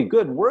really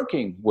good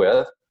working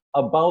with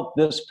about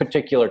this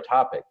particular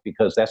topic,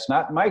 because that's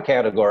not my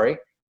category.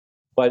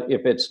 But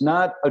if it's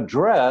not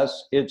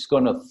addressed, it's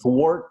going to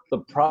thwart the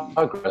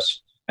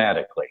progress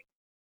dramatically.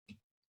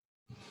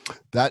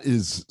 That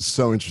is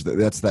so interesting.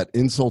 That's that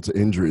insult to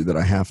injury that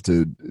I have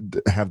to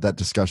have that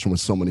discussion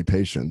with so many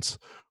patients,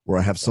 where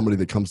I have somebody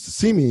that comes to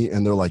see me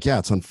and they're like, yeah,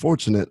 it's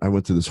unfortunate. I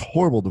went through this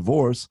horrible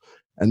divorce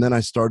And then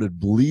I started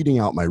bleeding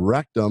out my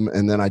rectum,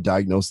 and then I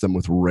diagnosed them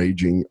with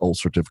raging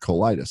ulcerative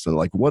colitis. And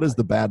like, what is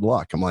the bad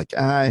luck? I'm like,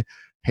 I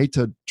hate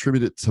to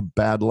attribute it to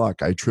bad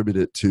luck. I attribute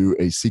it to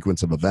a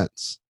sequence of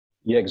events.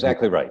 Yeah,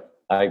 exactly right.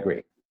 I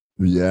agree.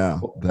 Yeah,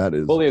 that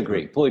is. Fully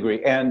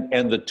agree.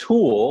 And the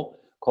tool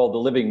called the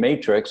Living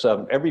Matrix,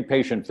 every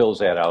patient fills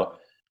that out.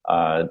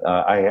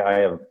 I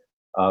have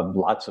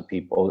lots of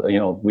people.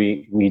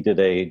 We did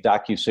a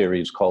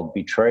docuseries called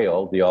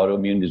Betrayal, the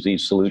Autoimmune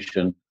Disease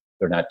Solution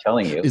They're Not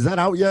Telling You. Is that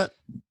out yet?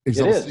 It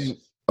is.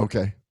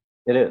 Okay.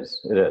 It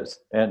is.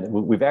 And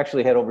we've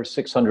actually had over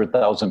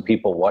 600,000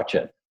 people watch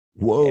it.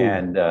 Whoa.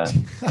 And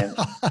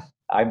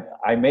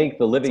I make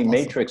the Living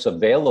Matrix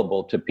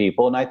available to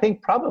people, and I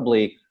think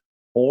probably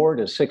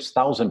 4,000 to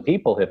 6,000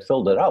 people have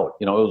filled it out.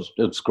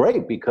 It's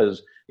great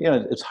because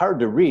it's hard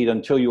to read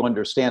until you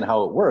understand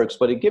how it works,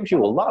 but it gives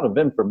you a lot of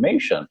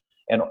information,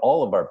 and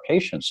all of our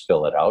patients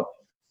fill it out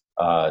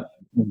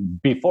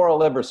before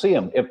I'll ever see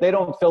them. If they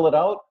don't fill it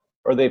out,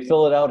 or they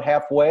fill it out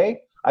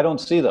halfway, I don't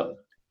see them.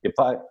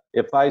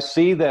 If I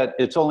see that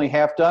it's only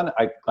half done,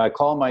 I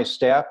call my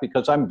staff,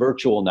 because I'm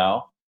virtual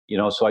now.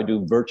 So I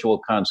do virtual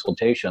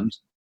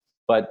consultations.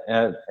 But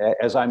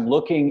as I'm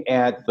looking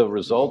at the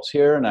results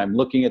here, and I'm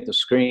looking at the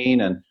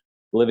screen and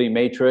Living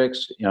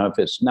Matrix, if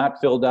it's not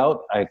filled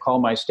out, I call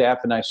my staff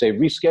and I say,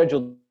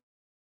 reschedule.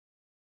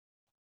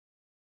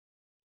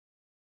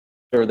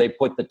 Or they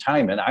put the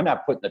time in. I'm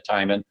not putting the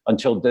time in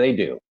until they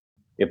do.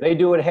 If they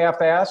do it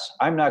half-ass,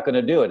 I'm not going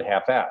to do it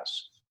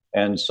half-ass.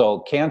 And so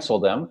cancel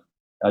them.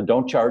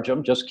 Don't charge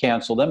them, just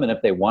cancel them. And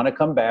if they want to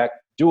come back,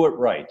 do it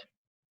right.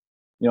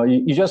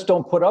 You just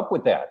don't put up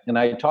with that. And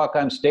I talk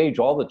on stage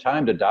all the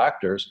time to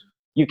doctors.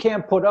 You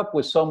can't put up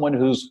with someone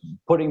who's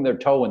putting their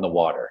toe in the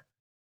water.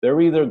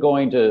 They're either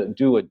going to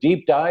do a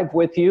deep dive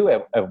with you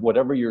at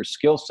whatever your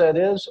skill set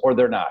is, or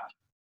they're not.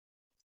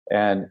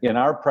 And in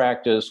our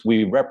practice,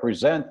 we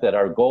represent that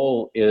our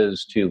goal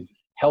is to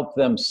help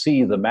them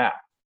see the map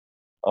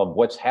of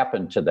what's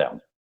happened to them.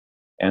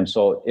 And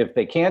so if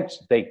they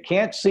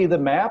can't see the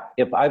map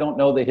if I don't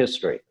know the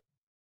history.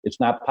 It's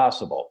not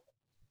possible.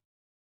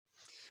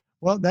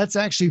 Well, that's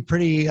actually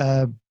pretty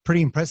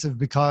impressive,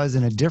 because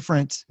in a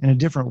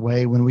different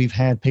way, when we've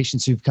had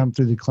patients who've come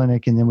through the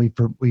clinic and then we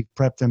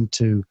prep them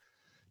to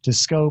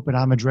scope, and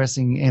I'm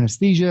addressing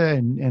anesthesia,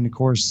 and of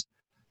course,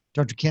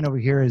 Dr. Ken over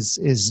here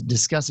is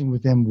discussing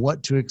with them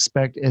what to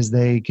expect as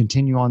they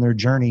continue on their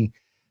journey.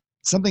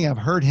 Something I've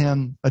heard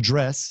him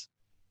address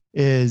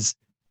is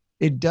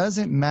it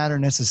doesn't matter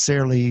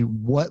necessarily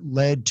what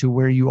led to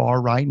where you are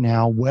right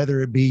now,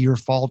 whether it be your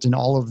fault in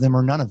all of them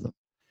or none of them.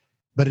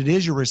 But it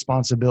is your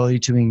responsibility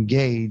to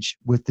engage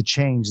with the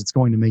change that's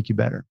going to make you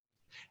better.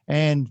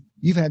 And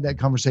you've had that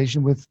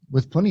conversation with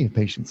plenty of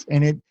patients.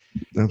 And it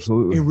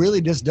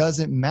really just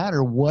doesn't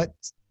matter what,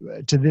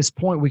 to this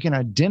point, we can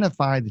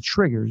identify the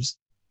triggers,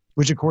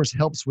 which of course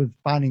helps with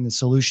finding the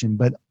solution.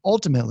 But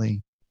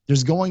ultimately,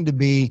 there's going to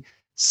be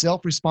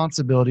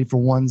self-responsibility for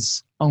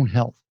one's own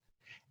health.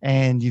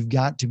 And you've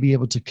got to be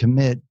able to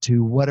commit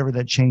to whatever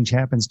that change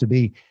happens to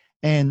be.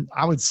 And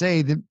I would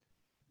say that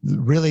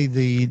really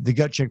the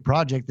Gut Check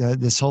Project,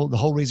 the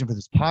whole reason for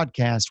this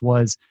podcast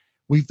was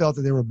we felt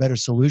that there were better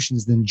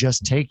solutions than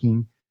just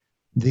taking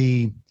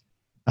the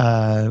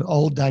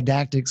old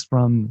didactics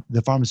from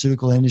the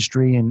pharmaceutical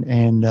industry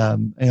and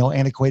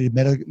antiquated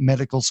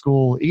medical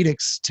school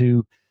edicts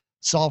to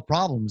solve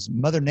problems.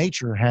 Mother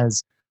Nature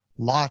has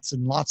lots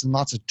and lots and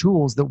lots of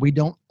tools that we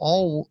don't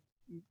all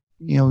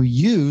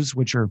use,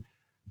 which are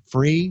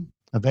free,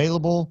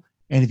 available,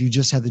 and if you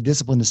just have the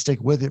discipline to stick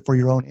with it for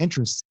your own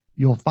interests,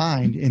 you'll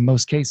find in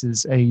most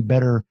cases a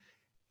better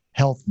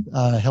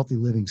healthy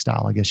living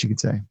style, I guess you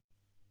could say.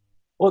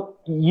 Well,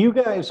 you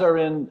guys are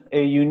in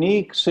a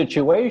unique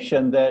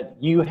situation that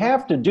you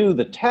have to do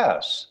the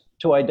tests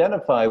to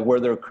identify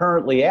where they're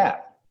currently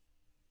at.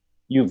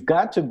 You've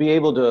got to be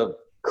able to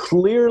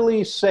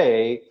clearly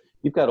say,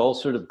 you've got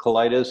ulcerative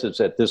colitis, it's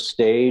at this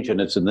stage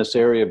and it's in this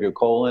area of your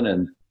colon,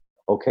 and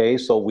okay,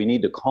 so we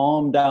need to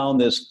calm down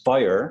this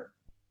fire,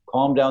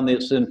 calm down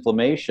this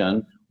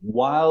inflammation,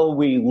 while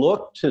we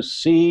look to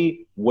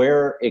see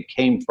where it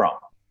came from.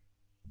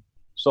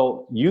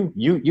 So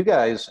you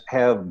guys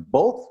have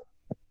both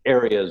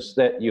areas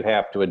that you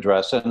have to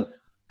address. And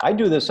I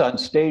do this on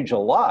stage a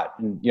lot,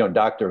 and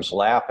doctors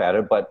laugh at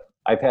it, but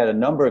I've had a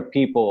number of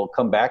people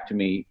come back to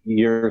me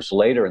years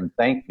later and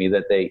thank me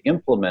that they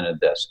implemented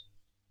this.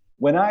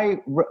 When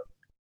I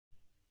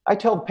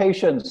tell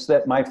patients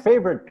that my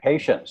favorite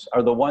patients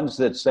are the ones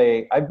that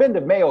say, I've been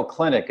to Mayo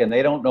Clinic and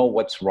they don't know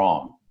what's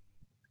wrong.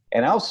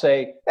 And I'll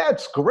say,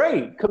 that's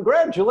great,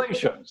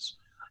 congratulations.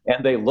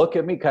 And they look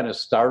at me kind of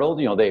startled.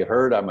 They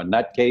heard I'm a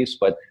nutcase,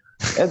 but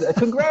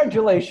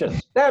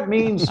congratulations. That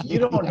means you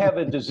don't have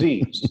a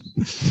disease.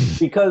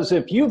 Because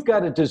if you've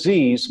got a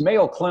disease,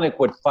 Mayo Clinic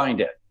would find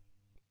it.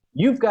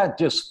 You've got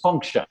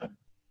dysfunction.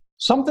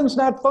 Something's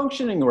not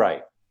functioning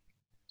right.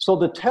 So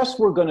the tests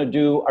we're going to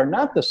do are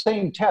not the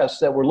same tests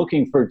that we're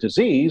looking for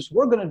disease.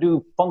 We're going to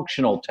do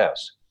functional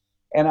tests.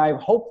 And I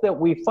hope that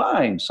we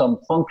find some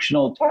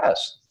functional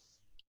tests.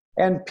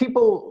 And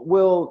people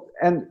will,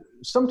 and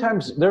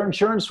sometimes their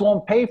insurance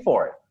won't pay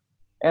for it.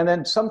 And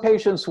then some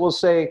patients will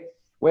say,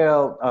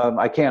 well,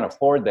 I can't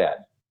afford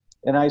that.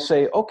 And I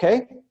say,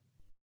 okay.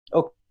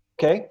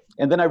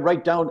 And then I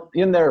write down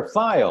in their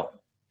file,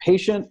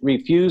 patient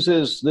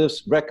refuses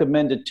this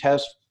recommended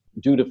test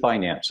due to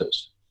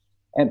finances.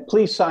 And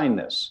please sign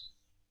this.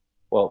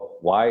 Well,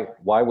 why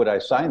would I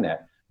sign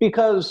that?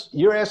 Because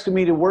you're asking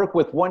me to work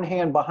with one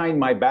hand behind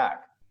my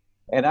back.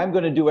 And I'm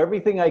going to do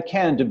everything I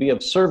can to be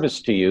of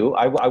service to you.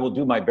 I will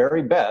do my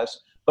very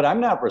best, but I'm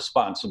not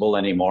responsible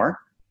anymore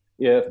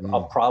if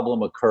a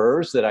problem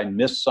occurs that I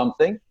miss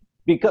something.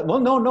 Because, well,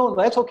 no,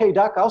 that's okay,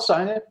 doc, I'll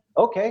sign it.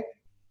 Okay.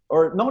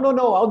 Or no,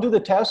 I'll do the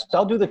test.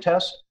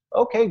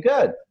 Okay,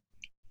 good.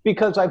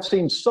 Because I've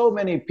seen so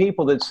many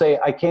people that say,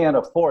 I can't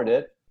afford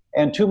it.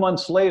 And 2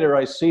 months later,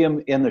 I see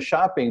them in the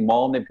shopping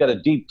mall and they've got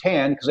a deep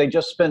tan because they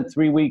just spent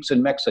 3 weeks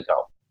in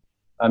Mexico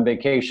on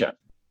vacation.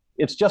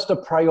 It's just a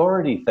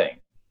priority thing.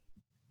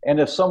 And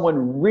if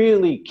someone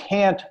really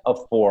can't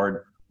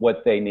afford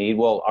what they need,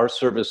 well, our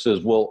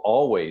services will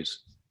always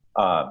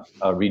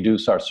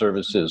reduce our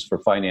services for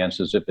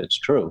finances if it's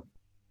true.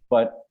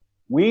 But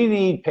we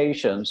need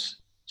patients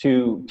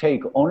to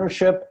take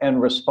ownership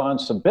and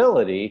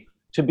responsibility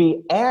to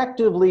be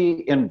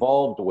actively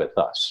involved with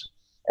us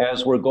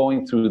as we're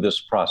going through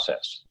this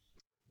process.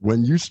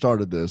 When you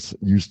started this,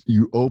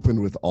 you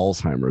opened with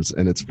Alzheimer's,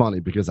 and it's funny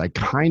because I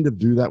kind of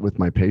do that with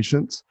my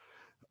patients,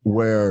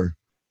 where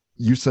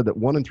you said that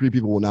 1 in 3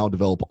 people will now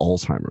develop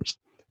Alzheimer's,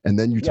 and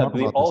then you talk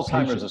about the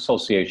Alzheimer's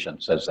Association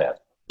says that.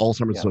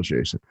 Alzheimer's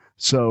Association.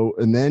 So,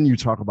 and then you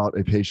talk about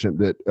a patient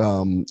that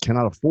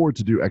cannot afford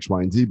to do X,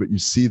 Y, and Z, but you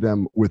see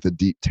them with a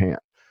deep tan.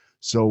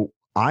 So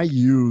I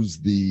use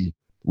the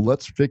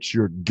let's fix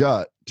your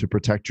gut to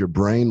protect your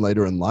brain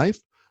later in life,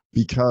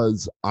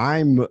 because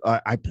I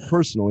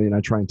personally, and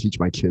I try and teach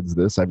my kids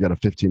this, I've got a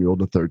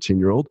 15-year-old and a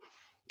 13-year-old,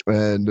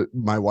 and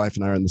my wife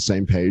and I are on the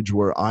same page,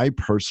 where I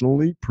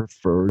personally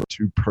prefer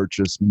to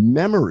purchase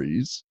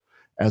memories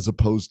as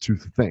opposed to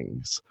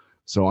things.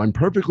 So I'm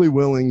perfectly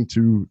willing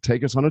to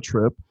take us on a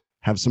trip,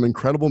 have some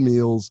incredible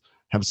meals,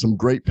 have some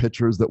great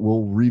pictures that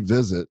we'll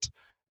revisit,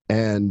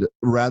 and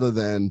rather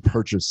than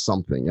purchase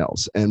something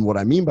else. And what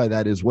I mean by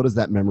that is, what is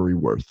that memory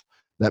worth?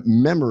 That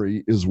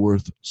memory is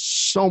worth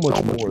so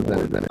much more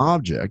than an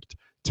object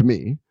to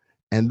me.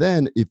 And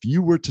then if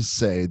you were to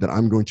say that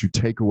I'm going to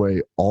take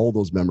away all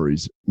those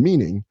memories,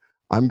 meaning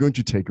I'm going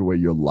to take away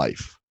your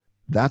life,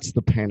 that's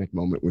the panic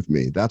moment with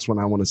me. That's when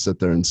I want to sit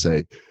there and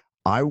say,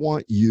 I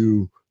want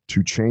you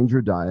to change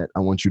your diet. I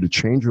want you to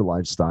change your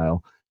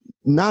lifestyle.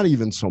 Not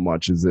even so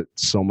much is it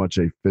so much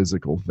a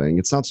physical thing.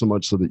 It's not so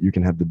much so that you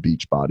can have the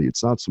beach body.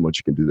 It's not so much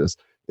you can do this.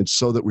 It's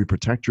so that we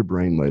protect your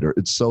brain later.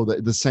 It's so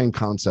that the same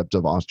concept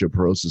of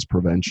osteoporosis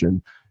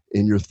prevention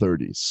in your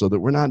 30s, so that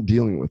we're not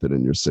dealing with it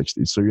in your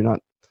 60s. So you're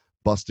not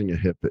busting a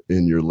hip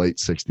in your late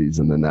 60s,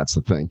 and then that's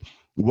the thing.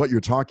 What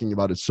you're talking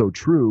about is so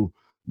true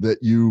that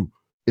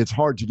it's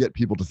hard to get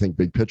people to think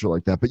big picture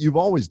like that, but you've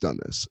always done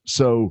this.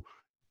 So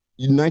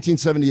in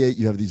 1978,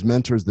 you have these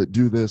mentors that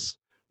do this.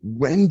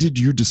 When did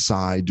you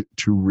decide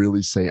to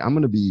really say, I'm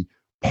going to be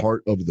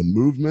part of the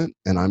movement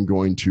and I'm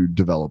going to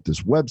develop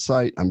this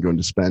website? I'm going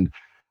to spend,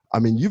 I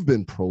mean, you've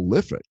been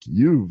prolific.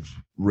 You've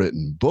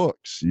written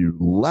books, you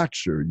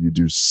lecture, you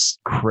do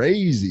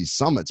crazy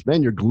summits.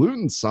 Man, your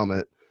gluten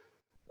summit,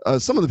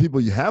 some of the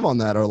people you have on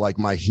that are like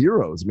my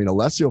heroes. I mean,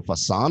 Alessio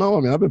Fasano,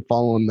 I mean, I've been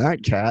following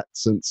that cat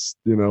since,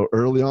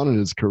 early on in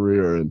his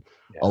career. And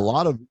a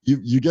lot of,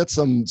 you get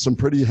some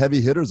pretty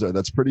heavy hitters there.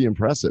 That's pretty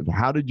impressive.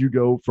 How did you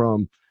go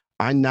from,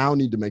 I now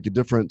need to make a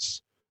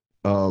difference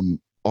on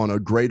a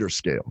greater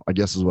scale, I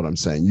guess is what I'm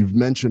saying. You've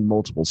mentioned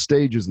multiple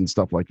stages and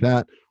stuff like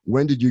that.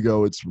 When did you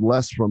go, it's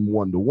less from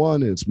one to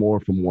one, it's more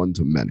from one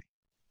to many?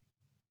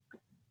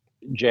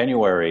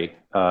 January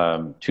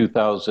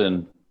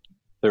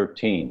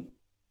 2013.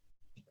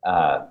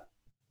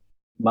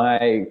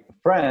 My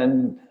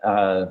friend,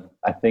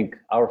 I think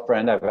our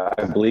friend,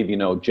 I believe you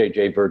know,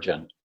 JJ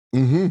Virgin.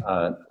 Mm-hmm.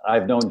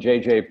 I've known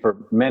JJ for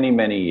many,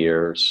 many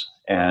years,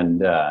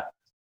 and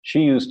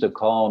she used to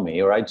call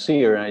me, or I'd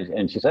see her,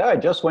 and she said, I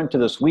just went to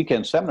this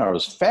weekend seminar. It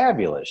was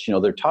fabulous.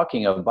 They're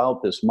talking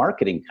about this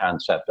marketing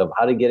concept of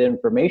how to get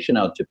information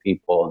out to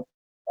people. And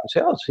I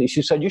said,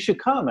 she said, you should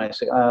come. And I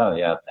said, oh,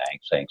 yeah,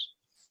 thanks.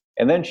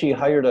 And then she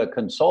hired a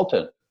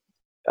consultant,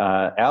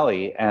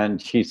 Allie,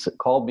 and she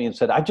called me and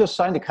said, I just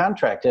signed a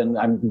contract, and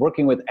I'm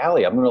working with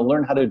Allie. I'm going to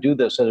learn how to do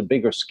this at a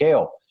bigger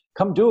scale.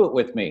 Come do it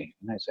with me.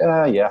 And I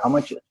said, yeah, how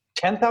much?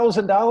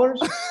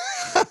 $10,000?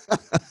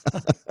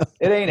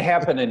 It ain't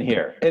happening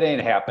here. It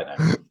ain't happening.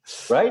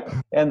 Right?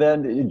 And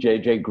then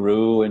JJ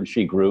grew and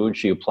she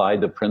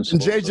applied the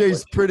principles. And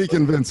JJ's pretty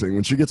convincing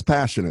when she gets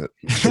passionate.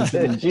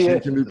 She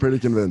can be pretty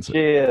convincing. She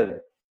is.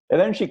 And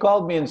then she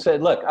called me and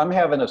said, look, I'm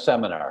having a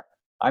seminar.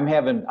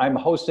 I'm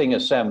hosting a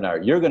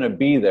seminar. You're going to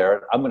be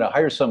there. I'm going to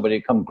hire somebody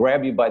to come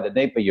grab you by the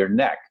nape of your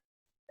neck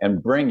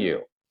and bring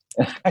you.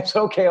 And I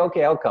said, okay,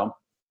 I'll come.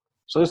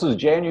 So this is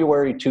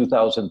January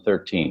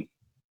 2013.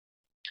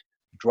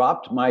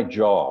 Dropped my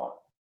jaw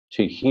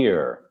to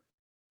hear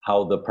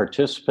how the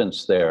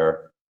participants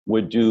there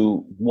would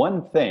do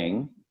one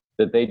thing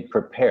that they'd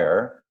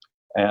prepare,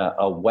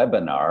 a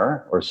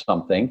webinar or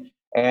something,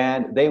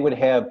 and they would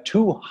have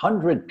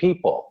 200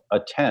 people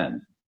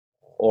attend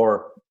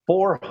or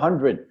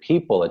 400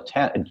 people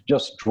attend. It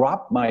just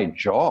dropped my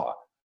jaw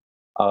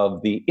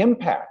of the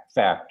impact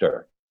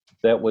factor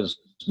that was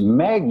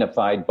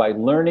magnified by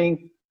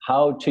learning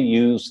how to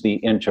use the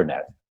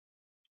internet.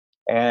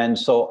 And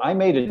so I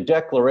made a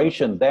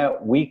declaration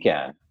that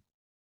weekend.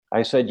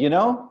 I said, you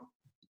know,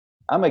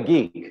 I'm a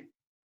geek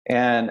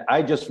and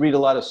I just read a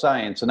lot of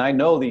science and I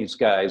know these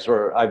guys,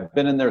 or I've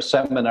been in their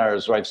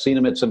seminars, or I've seen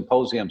them at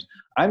symposiums.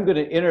 I'm going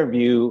to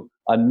interview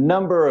a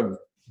number of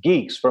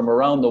geeks from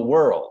around the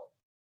world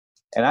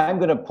and I'm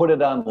going to put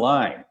it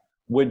online.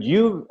 Would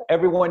you,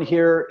 everyone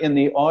here in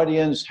the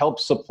audience, help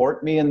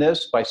support me in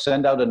this by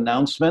send out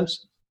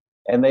announcements?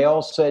 And they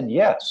all said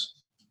yes.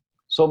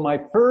 So my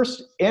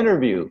first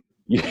interview,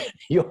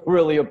 you'll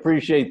really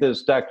appreciate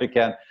this, Dr.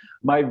 Ken.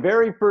 My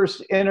very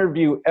first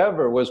interview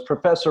ever was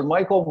Professor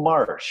Michael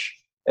Marsh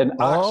in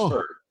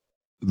Oxford.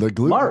 The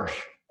gluten. Marsh,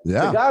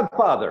 the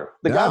godfather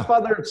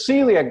of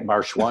celiac.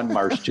 Marsh 1,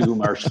 Marsh 2,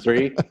 Marsh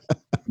 3,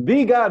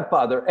 the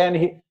godfather.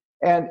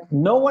 And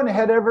no one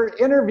had ever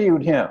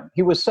interviewed him.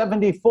 He was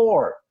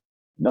 74.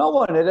 No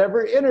one had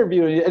ever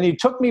interviewed him. And he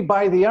took me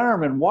by the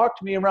arm and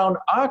walked me around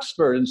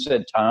Oxford and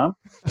said, Tom,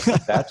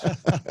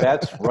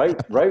 that's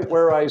right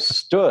where I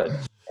stood.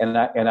 And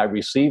I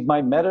received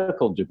my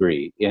medical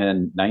degree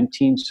in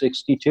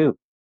 1962.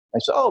 I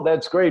said, oh,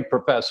 that's great,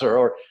 Professor.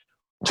 Or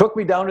took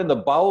me down in the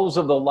bowels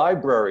of the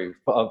library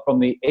from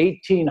the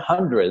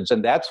 1800s.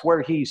 And that's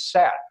where he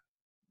sat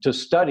to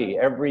study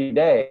every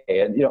day.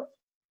 And, you know,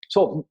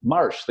 so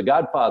Marsh, the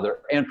godfather,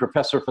 and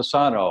Professor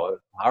Fasano at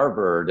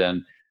Harvard,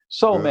 and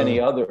so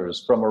many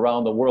others from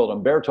around the world.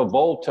 Umberto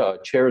Volta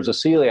chairs the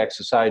Celiac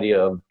Society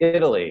of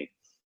Italy.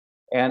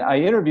 And I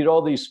interviewed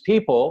all these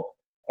people,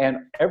 and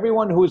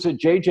everyone who was at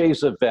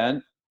JJ's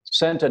event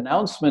sent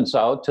announcements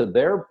out to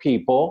their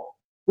people.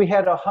 We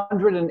had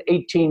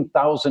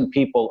 118,000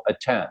 people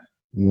attend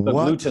the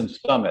Gluten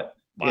Summit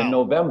in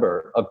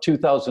November of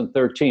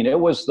 2013. It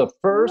was the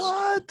first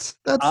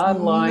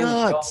online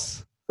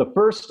nuts. The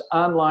first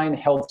online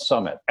health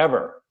summit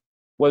ever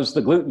was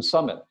the Gluten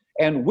Summit.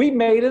 And we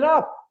made it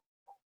up.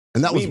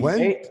 And that was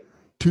when?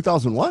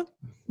 2000 what?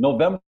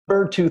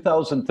 November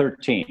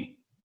 2013.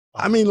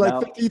 I mean,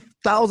 like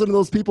 50,000 of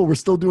those people were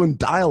still doing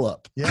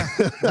dial-up. Yeah,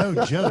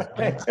 no joke.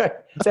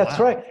 That's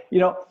right. You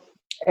know,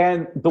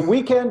 and the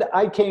weekend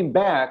I came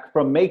back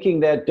from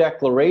making that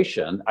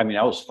declaration, I mean,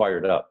 I was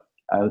fired up.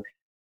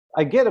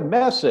 I get a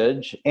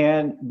message,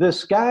 and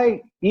this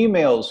guy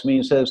emails me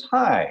and says,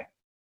 hi,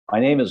 my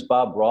name is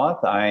Bob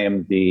Roth. I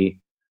am the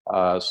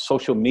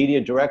social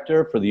media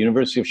director for the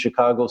University of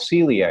Chicago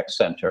Celiac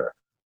Center.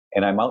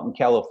 And I'm out in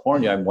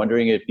California. I'm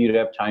wondering if you'd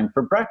have time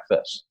for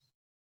breakfast.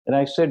 And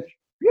I said,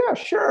 yeah,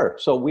 sure.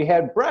 So we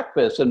had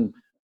breakfast. And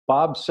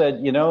Bob said,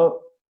 you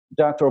know,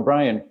 Dr.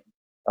 O'Brien,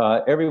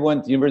 everyone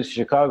at the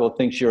University of Chicago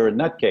thinks you're a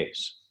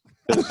nutcase.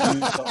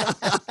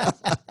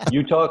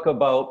 You talk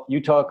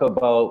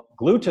about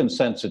gluten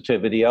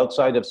sensitivity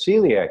outside of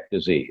celiac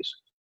disease.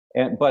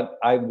 But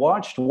I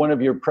watched one of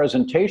your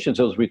presentations,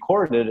 it was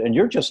recorded, and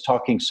you're just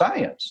talking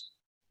science.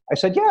 I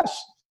said,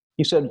 yes.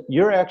 He said,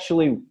 you're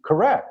actually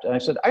correct. And I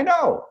said, I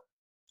know.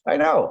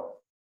 And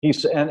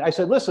I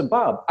said, listen,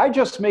 Bob, I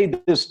just made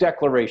this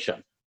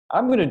declaration.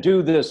 I'm going to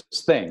do this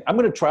thing. I'm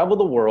going to travel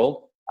the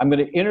world. I'm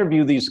going to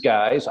interview these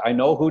guys. I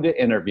know who to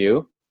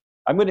interview.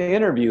 I'm going to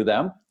interview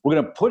them. We're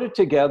going to put it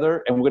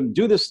together, and we're going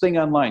to do this thing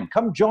online.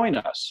 Come join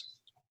us.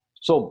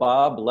 So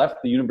Bob left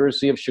the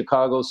University of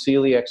Chicago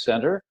Celiac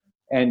Center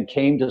and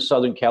came to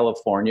Southern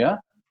California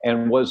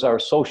and was our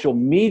social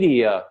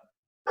media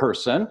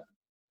person.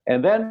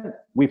 And then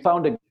we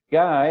found a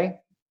guy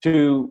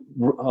who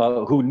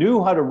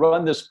knew how to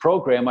run this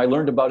program I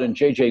learned about in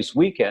JJ's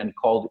weekend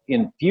called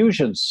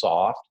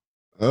Infusionsoft,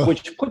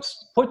 which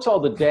puts all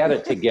the data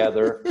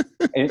together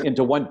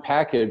into one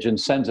package and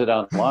sends it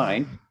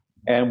online.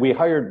 And we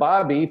hired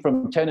Bobby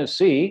from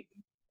Tennessee,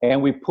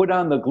 and we put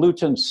on the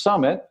Gluten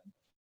Summit.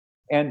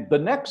 And the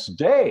next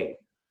day,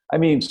 I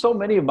mean, so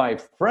many of my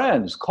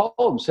friends called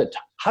and said,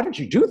 how did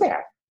you do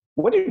that?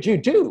 What did you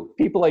do?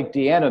 People like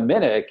Deanna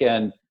Minnick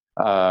and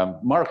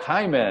Mark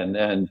Hyman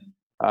and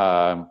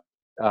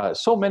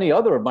so many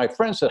other of my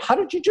friends said, how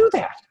did you do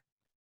that?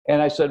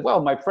 And I said,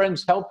 well, my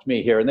friends helped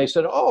me here. And they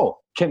said, oh,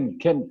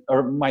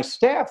 or my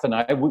staff and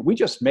I, we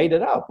just made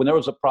it up. When there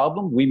was a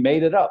problem, we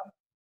made it up.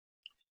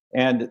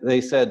 And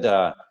they said,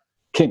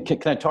 can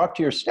I talk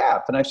to your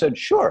staff? And I said,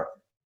 sure.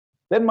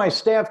 Then my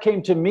staff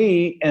came to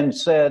me and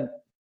said,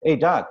 hey,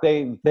 Doc,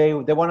 they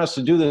want us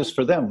to do this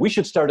for them. We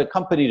should start a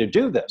company to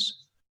do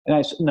this. And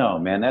I said, no,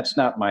 man, that's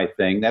not my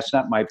thing. That's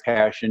not my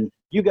passion.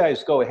 You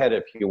guys go ahead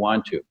if you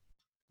want to.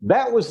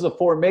 That was the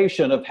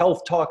formation of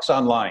Health Talks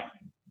Online.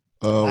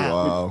 Oh,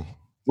 wow.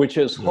 Which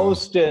has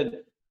hosted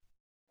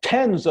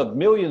tens of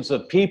millions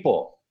of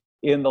people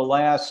in the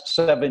last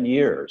 7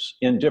 years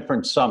in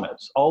different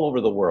summits all over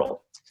the world.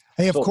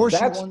 Hey, of course.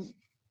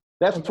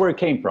 That's where it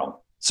came from.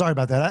 Sorry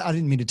about that. I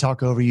didn't mean to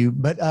talk over you,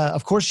 but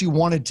of course you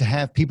wanted to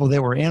have people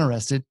that were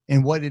interested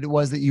in what it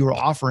was that you were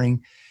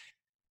offering.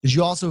 Did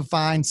you also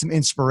find some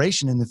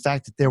inspiration in the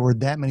fact that there were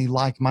that many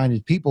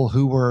like-minded people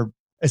who were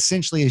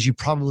essentially, as you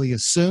probably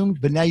assumed,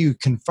 but now you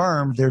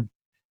confirmed they're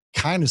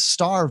kind of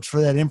starved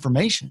for that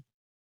information?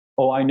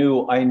 Oh, I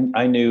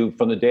knew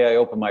from the day I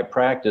opened my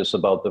practice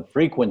about the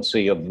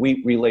frequency of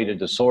wheat-related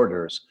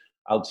disorders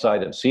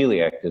outside of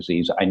celiac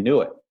disease. I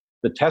knew it.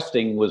 The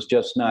testing was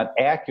just not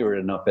accurate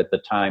enough at the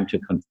time to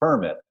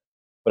confirm it.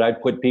 But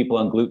I'd put people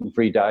on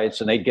gluten-free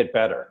diets and they'd get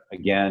better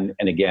again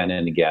and again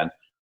and again.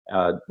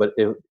 But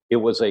it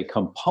was a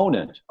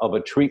component of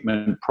a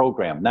treatment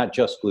program, not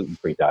just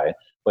gluten-free diet,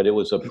 but it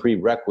was a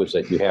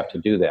prerequisite. You have to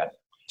do that.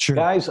 Sure.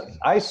 Guys,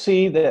 I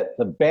see that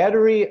the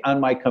battery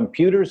on my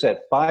computer's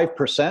at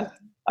 5%.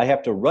 I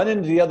have to run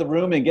into the other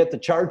room and get the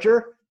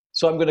charger.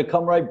 So I'm going to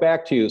come right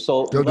back to you.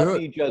 So let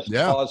me just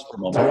pause for a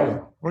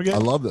moment. We're good. I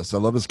love this. I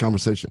love this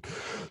conversation.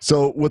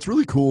 So what's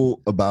really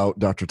cool about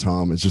Dr.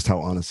 Tom is just how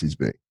honest he's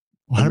being.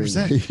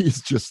 100%. I mean,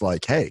 he's just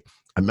like, hey,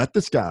 I met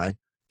this guy.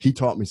 He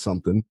taught me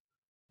something.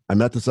 I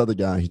met this other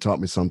guy. He taught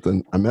me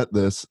something. I met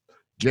this.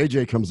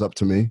 JJ comes up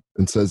to me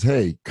and says,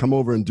 hey, come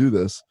over and do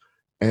this.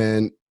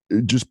 And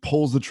it just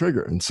pulls the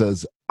trigger and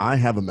says, I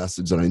have a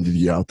message that I need to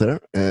get out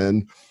there.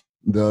 And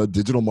the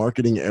digital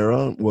marketing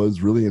era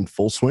was really in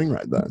full swing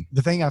right then.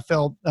 The thing I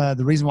felt,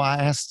 the reason why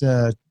I asked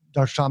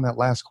Dr. Tom that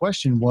last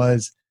question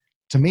was,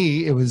 to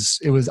me, it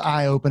was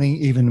eye-opening.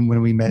 Even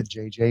when we met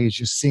JJ, is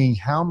just seeing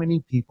how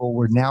many people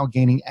were now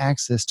gaining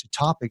access to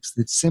topics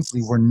that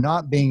simply were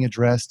not being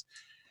addressed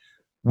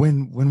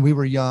when we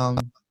were young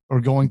or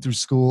going through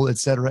school, et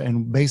cetera.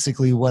 And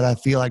basically, what I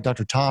feel like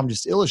Dr. Tom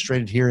just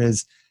illustrated here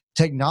is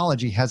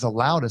technology has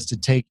allowed us to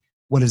take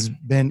what has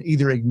been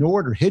either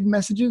ignored or hidden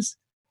messages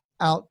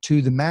out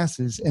to the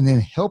masses and then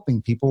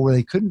helping people where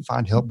they couldn't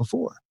find help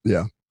before.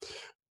 Yeah.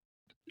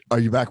 Are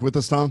you back with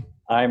us, Tom?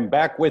 I'm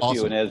back with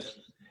Awesome. you.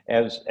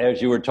 And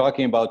as you were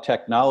talking about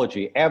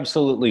technology,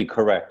 absolutely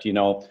correct. You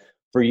know,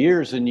 for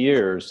years and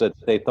years that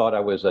they thought I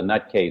was a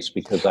nutcase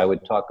because I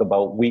would talk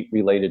about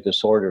wheat-related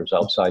disorders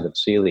outside of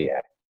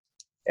celiac.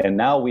 And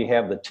now we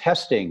have the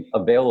testing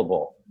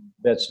available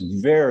that's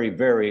very,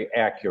 very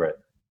accurate,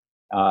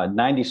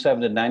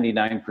 97 to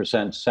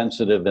 99%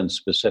 sensitive and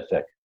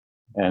specific.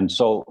 And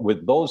so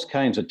with those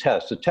kinds of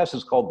tests, the test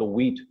is called the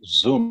Wheat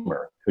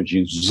Zoomer because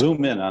you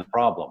zoom in on a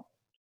problem.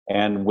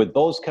 And with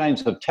those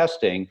kinds of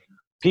testing,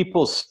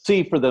 people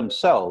see for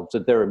themselves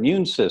that their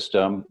immune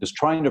system is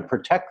trying to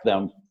protect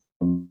them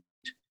from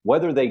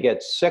whether they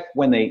get sick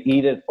when they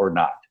eat it or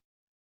not.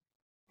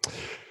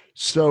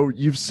 So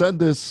you've said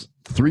this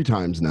 3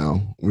 times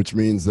now, which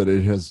means that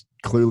it has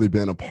clearly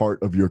been a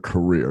part of your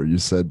career. You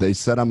said, they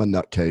said I'm a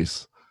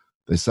nutcase.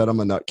 They said I'm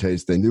a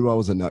nutcase. They knew I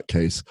was a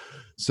nutcase.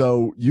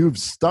 So you've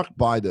stuck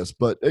by this,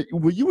 but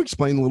will you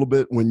explain a little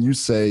bit when you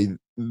say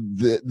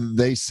that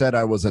they said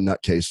I was a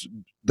nutcase?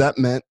 That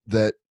meant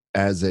that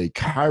as a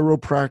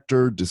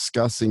chiropractor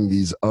discussing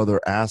these other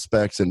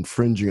aspects,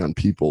 infringing on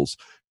people's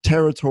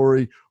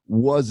territory,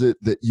 was it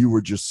that you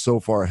were just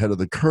so far ahead of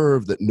the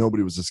curve that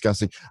nobody was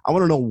discussing? I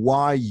want to know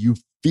why you,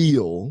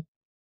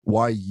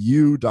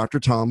 Dr.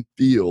 Tom,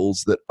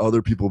 feels that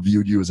other people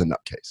viewed you as a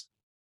nutcase.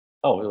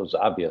 Oh, it was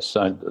obvious.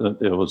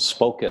 It was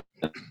spoken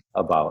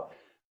about.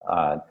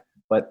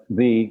 But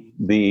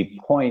the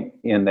point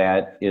in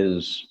that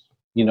is,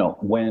 you know,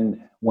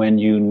 when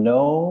you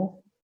know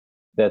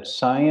that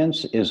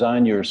science is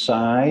on your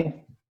side,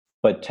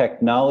 but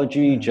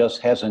technology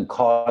just hasn't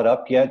caught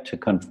up yet to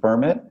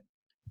confirm it,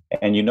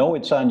 and you know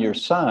it's on your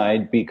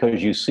side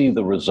because you see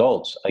the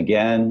results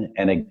again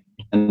and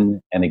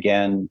again and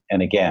again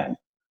and again,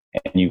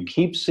 and you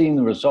keep seeing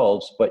the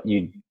results, but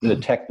the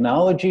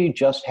technology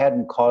just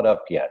hadn't caught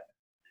up yet,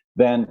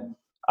 then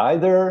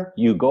either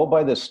you go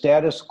by the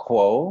status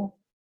quo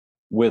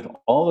with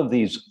all of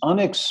these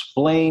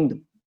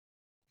unexplained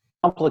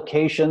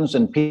complications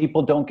and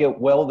people don't get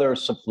well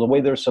the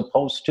way they're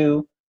supposed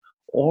to,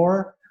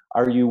 or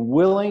are you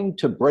willing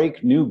to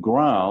break new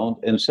ground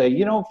and say,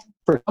 you know,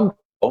 for some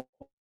people,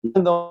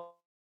 even though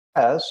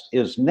the test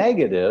is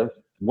negative,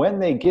 when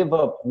they give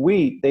up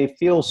wheat, they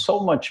feel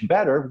so much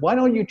better. Why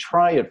don't you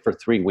try it for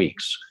 3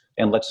 weeks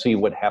and let's see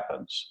what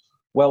happens?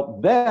 Well,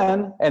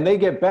 then, and they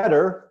get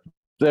better,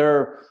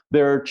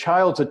 their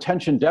child's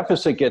attention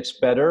deficit gets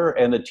better,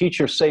 and the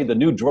teachers say the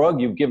new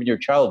drug you've given your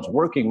child's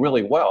working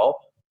really well,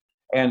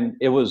 and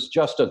it was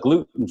just a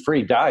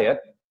gluten-free diet.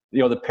 You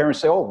know, the parents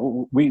say,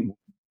 oh, we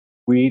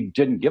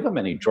didn't give him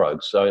any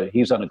drugs.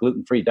 He's on a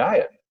gluten-free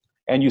diet.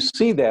 And you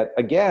see that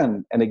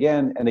again and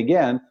again and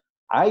again.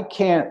 I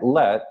can't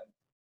let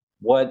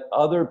what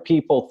other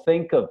people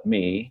think of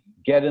me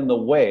get in the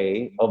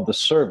way of the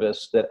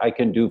service that I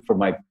can do for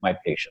my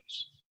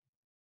patients.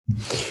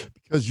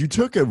 Because you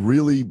took a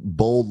really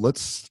bold,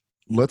 let's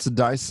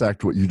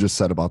dissect what you just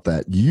said about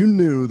that. You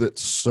knew that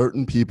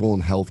certain people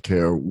in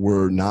healthcare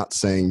were not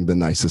saying the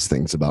nicest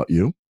things about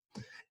you.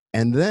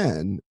 And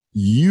then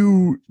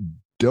you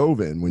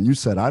dove in when you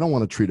said, I don't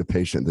want to treat a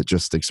patient that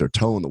just sticks their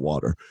toe in the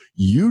water.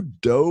 You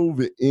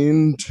dove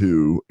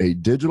into a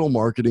digital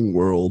marketing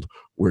world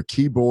where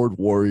keyboard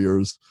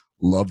warriors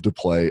love to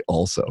play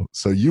also.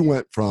 So you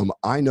went from,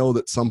 I know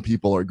that some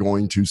people are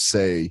going to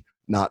say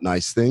not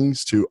nice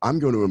things, to I'm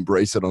going to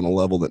embrace it on a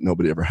level that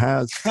nobody ever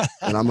has,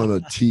 and I'm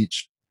going to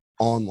teach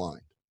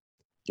online.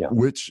 Yeah.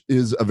 Which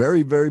is a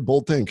very, very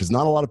bold thing, because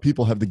not a lot of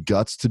people have the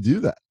guts to do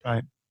that.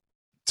 Right.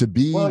 To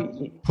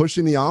be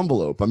pushing the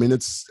envelope. I mean,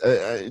 it's,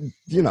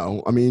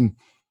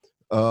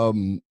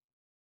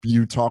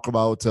 you talk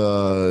about,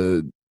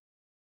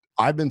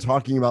 I've been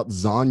talking about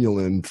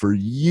zonulin for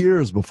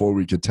years before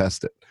we could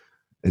test it.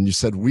 And you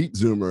said wheat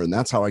zoomer, and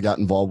that's how I got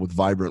involved with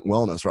Vibrant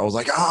Wellness, where I was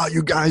like,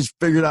 you guys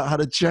figured out how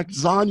to check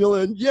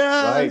zonulin.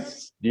 Yes.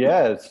 Right.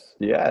 Yes.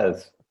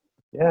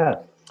 Yeah.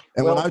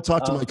 And when I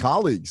talk to my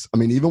colleagues, I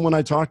mean, even when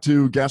I talk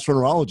to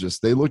gastroenterologists,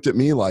 they looked at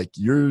me like,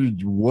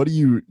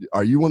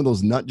 are you one of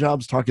those nut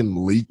jobs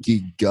talking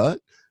leaky gut?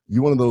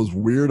 You one of those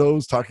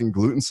weirdos talking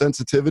gluten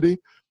sensitivity?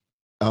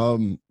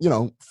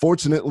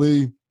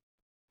 Fortunately,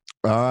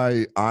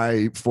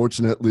 I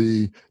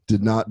fortunately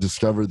did not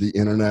discover the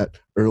internet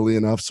early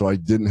enough, so I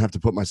didn't have to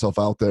put myself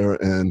out there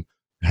and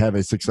have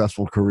a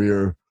successful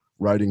career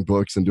writing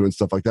books and doing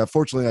stuff like that.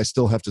 Fortunately, I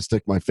still have to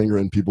stick my finger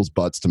in people's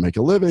butts to make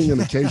a living, and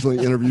occasionally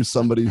interview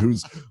somebody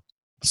who's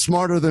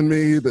smarter than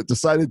me that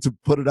decided to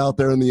put it out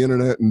there on the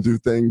internet and do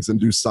things and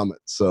do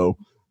summits. So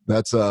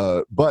that's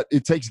but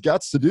it takes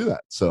guts to do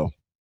that. So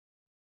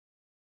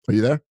are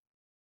you there,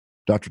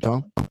 Dr.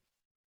 Tom?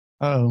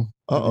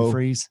 Uh-oh.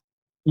 Freeze.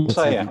 Yes,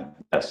 I am.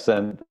 Yes,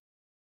 and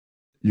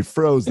you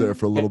froze there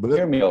for a little bit.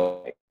 Hear me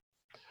okay?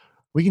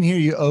 We can hear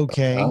you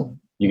okay.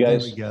 You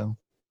guys. There we go.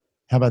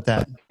 How about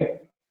that?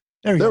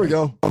 There we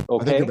go. Okay.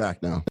 I think you're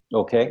back now.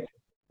 Okay.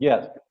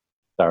 Yeah.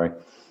 Sorry.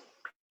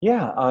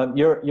 Yeah,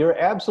 you're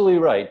absolutely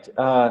right.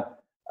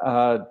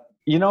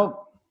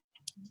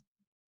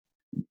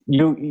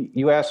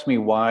 You asked me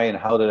why and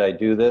how did I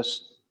do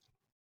this.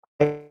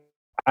 I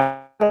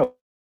had a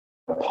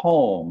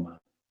poem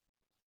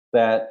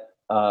that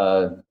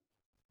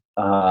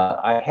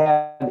I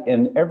had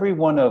in every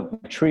one of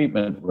the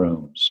treatment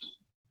rooms.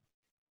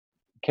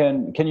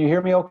 Can you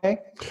hear me okay?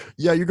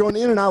 Yeah, you're going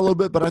in and out a little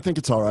bit, but I think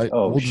it's all right.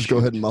 We'll just go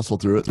ahead and muscle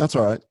through it. That's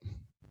all right.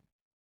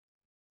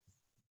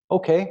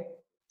 Okay.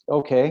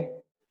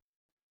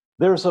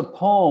 There's a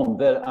poem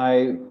that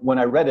when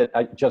I read it,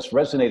 it just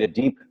resonated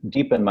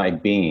deep in my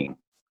being.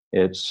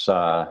 It's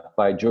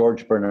by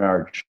George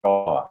Bernard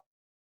Shaw.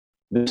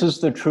 This is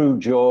the true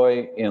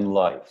joy in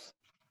life.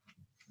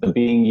 The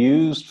being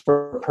used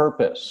for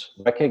purpose,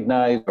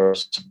 recognize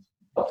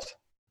yourself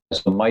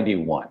as the mighty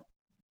one.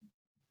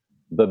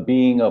 The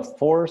being a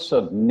force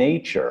of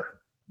nature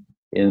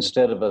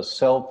instead of a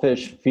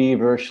selfish,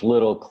 feverish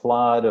little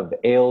clod of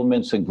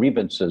ailments and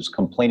grievances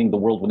complaining the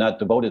world would not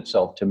devote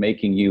itself to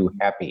making you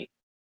happy.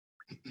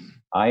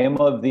 I am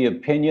of the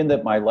opinion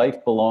that my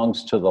life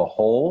belongs to the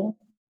whole,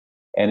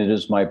 and it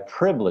is my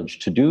privilege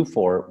to do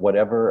for it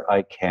whatever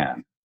I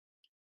can.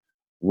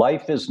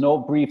 Life is no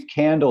brief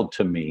candle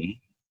to me.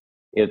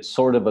 It's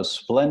sort of a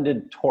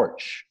splendid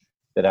torch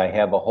that I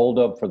have a hold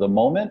of for the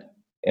moment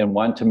and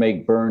want to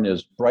make burn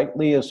as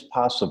brightly as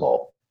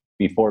possible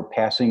before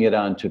passing it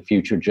on to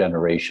future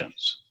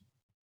generations.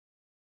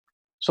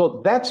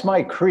 So that's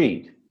my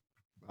creed.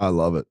 I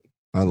love it.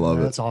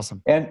 That's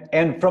awesome.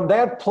 And from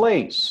that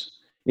place,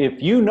 if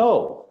you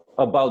know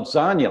about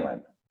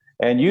zonulin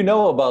and you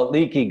know about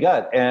leaky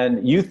gut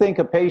and you think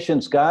a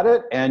patient's got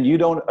it and you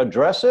don't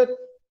address it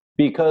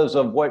because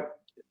of what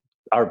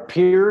our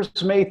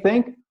peers may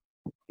think,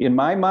 in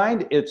my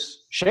mind,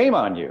 it's shame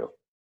on you.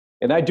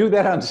 And I do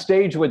that on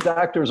stage with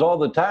doctors all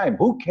the time.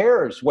 Who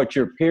cares what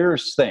your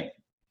peers think?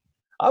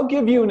 I'll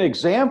give you an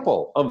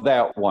example of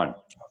that one,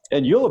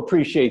 and you'll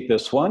appreciate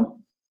this one.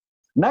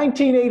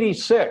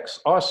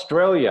 1986,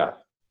 Australia.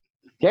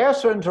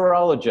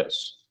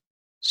 Gastroenterologist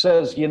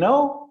says,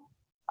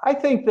 I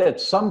think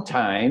that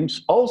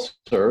sometimes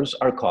ulcers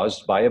are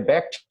caused by a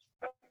bacteria.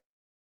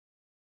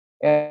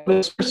 And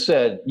this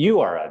said, you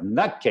are a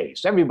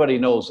nutcase. Everybody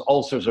knows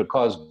ulcers are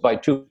caused by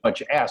too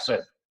much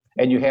acid,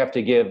 and you have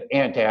to give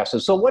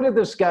antacid. So what did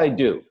this guy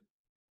do?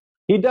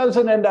 He does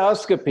an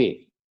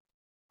endoscopy,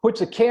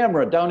 puts a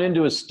camera down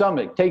into his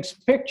stomach, takes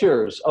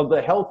pictures of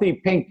the healthy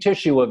pink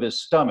tissue of his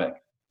stomach.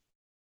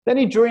 Then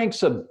he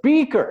drinks a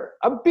beaker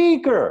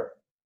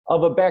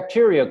of a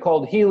bacteria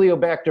called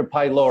Heliobacter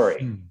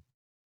pylori.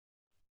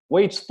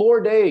 Waits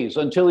 4 days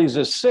until he's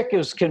as sick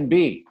as can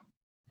be.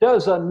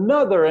 Does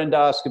another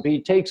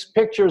endoscopy, takes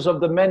pictures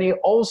of the many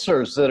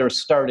ulcers that are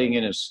starting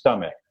in his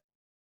stomach.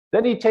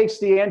 Then he takes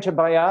the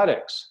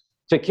antibiotics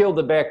to kill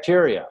the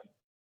bacteria.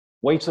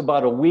 Waits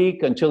about a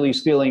week until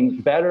he's feeling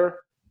better.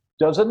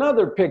 Does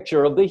another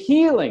picture of the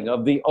healing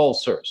of the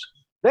ulcers.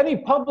 Then he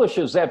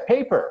publishes that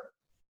paper.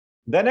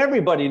 Then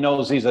everybody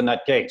knows he's a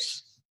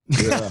nutcase.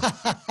 Yeah.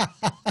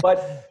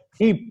 But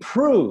he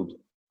proved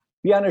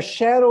beyond a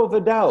shadow of a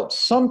doubt,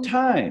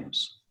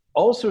 sometimes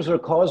ulcers are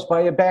caused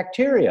by a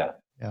bacteria.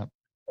 Yeah.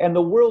 And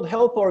the World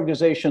Health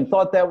Organization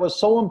thought that was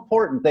so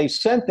important. They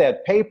sent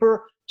that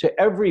paper to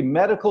every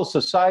medical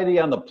society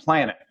on the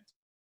planet.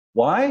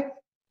 Why?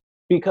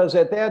 Because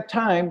at that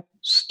time,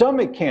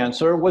 stomach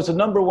cancer was the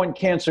number one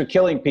cancer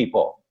killing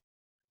people.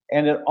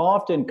 And it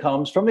often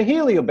comes from a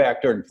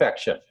Heliobacter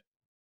infection.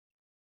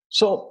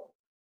 So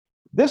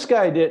this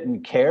guy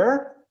didn't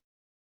care.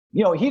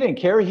 You know, he didn't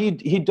care.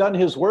 He'd done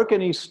his work,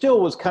 and he still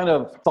was kind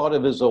of thought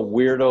of as a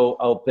weirdo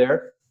out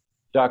there,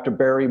 Dr.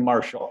 Barry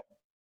Marshall.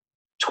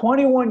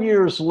 21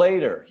 years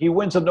later, he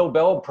wins a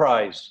Nobel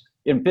Prize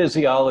in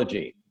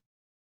physiology.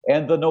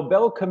 And the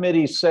Nobel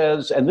Committee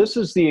says, and this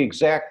is the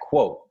exact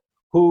quote,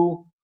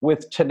 who,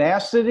 with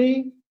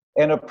tenacity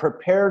and a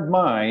prepared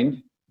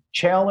mind,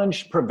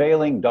 challenged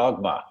prevailing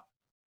dogma.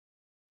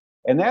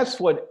 And that's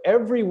what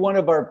every one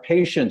of our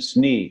patients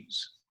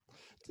needs.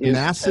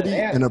 Tenacity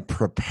and a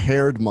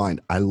prepared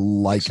mind. I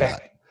like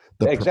that.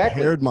 The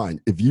prepared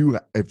mind. If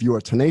you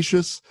are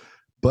tenacious,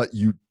 but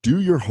you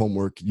do your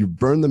homework, you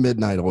burn the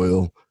midnight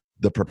oil,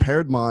 the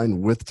prepared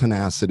mind with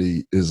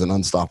tenacity is an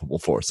unstoppable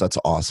force. That's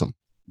awesome.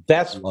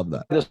 I love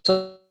that.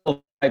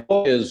 My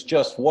book is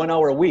just 1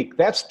 hour a week.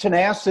 That's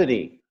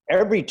tenacity.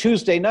 Every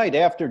Tuesday night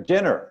after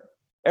dinner,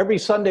 every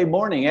Sunday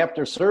morning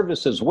after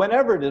services,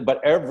 whenever it is,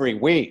 but every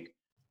week,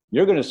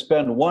 you're going to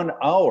spend 1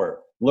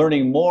 hour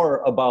learning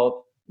more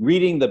about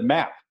reading the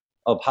map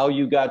of how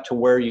you got to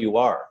where you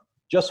are.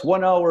 Just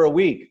 1 hour a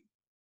week.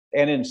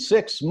 And in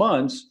 6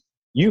 months,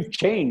 you've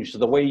changed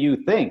the way you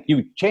think.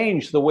 You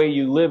changed the way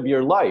you live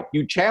your life.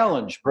 You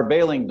challenge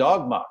prevailing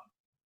dogma.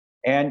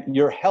 And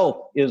your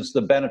health is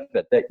the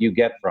benefit that you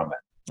get from it.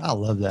 I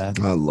love that.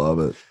 I love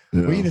it.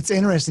 Yeah. Well, it's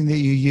interesting that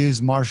you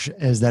use Marsh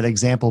as that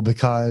example,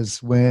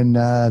 because when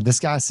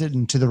this guy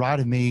sitting to the right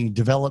of me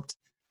developed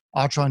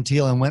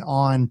Atrantil and went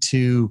on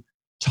to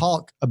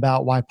talk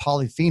about why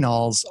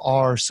polyphenols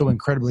are so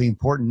incredibly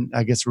important,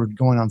 I guess we're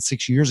going on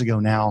 6 years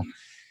ago now,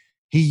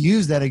 he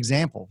used that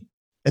example,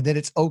 and that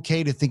it's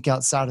okay to think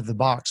outside of the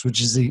box,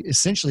 which is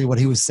essentially what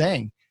he was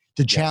saying.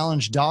 To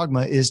challenge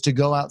dogma is to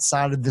go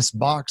outside of this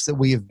box that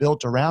we have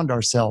built around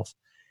ourselves.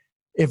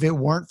 If it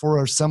weren't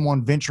for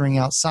someone venturing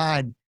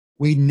outside,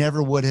 we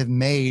never would have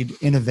made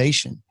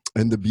innovation.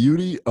 And the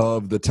beauty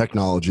of the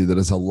technology that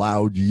has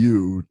allowed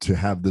you to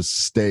have this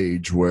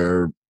stage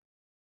where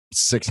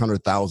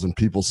 600,000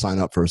 people sign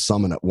up for a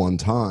summit at one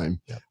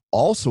time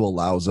also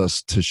allows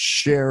us to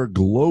share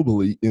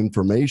globally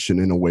information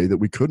in a way that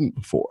we couldn't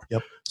before.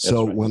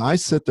 So when I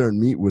sit there and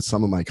meet with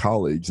some of my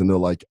colleagues and they're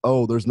like,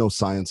 oh, there's no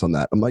science on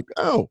that. I'm like,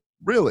 oh,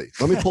 really?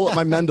 Let me pull up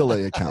my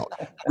Mendeley account.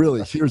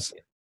 Really, here's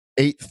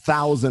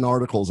 8,000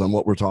 articles on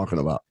what we're talking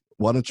about.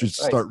 Why don't you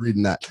start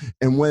reading that?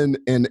 And when,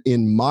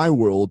 in my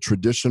world,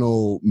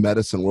 traditional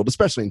medicine world,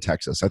 especially in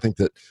Texas, I think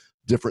that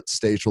different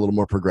states are a little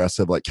more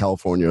progressive. Like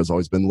California has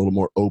always been a little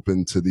more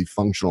open to the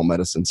functional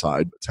medicine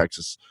side, but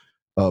Texas,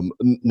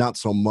 not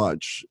so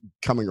much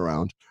coming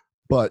around.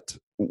 But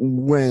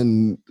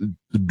when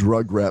the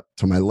drug rep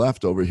to my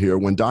left over here,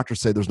 when doctors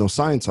say there's no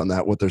science on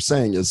that, what they're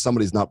saying is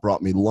somebody's not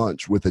brought me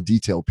lunch with a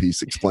detail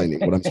piece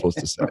explaining what I'm supposed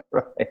to say.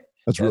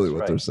 That's really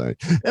what they're saying.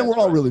 And we're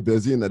all really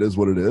busy, and that is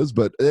what it is.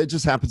 But it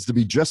just happens to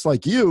be just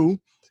like you.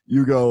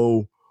 You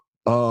go,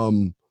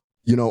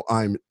 you know,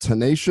 I'm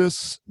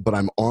tenacious, but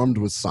I'm armed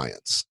with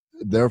science.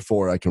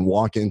 Therefore, I can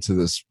walk into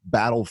this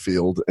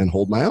battlefield and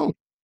hold my own,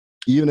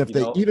 even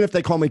if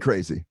they call me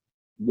crazy.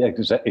 Yeah,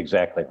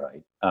 exactly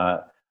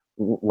right.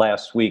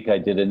 Last week, I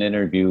did an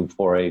interview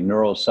for a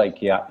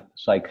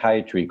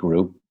neuropsychiatry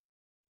group,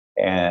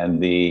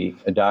 and the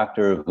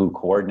doctor who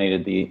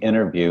coordinated the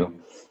interview,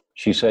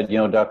 she said, you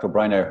know, Dr.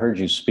 O'Brien, I heard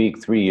you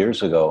speak 3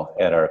 years ago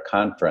at our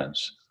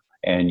conference,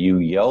 and you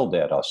yelled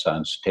at us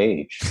on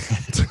stage.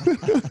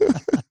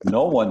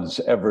 No one's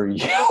ever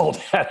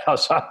yelled at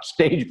us on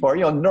stage before.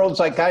 You know,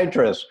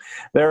 neuropsychiatrists,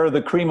 they're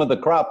the cream of the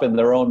crop in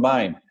their own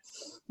mind.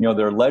 You know,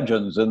 they're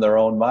legends in their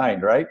own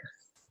mind, right?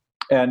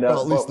 And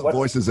well, at least the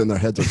voices in their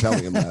heads are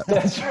telling them that.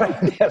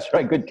 That's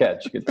right. Good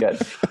catch.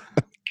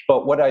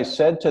 But what I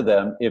said to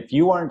them, if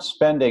you aren't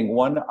spending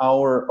 1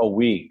 hour a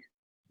week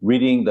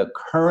reading the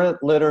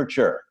current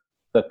literature,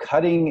 the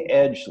cutting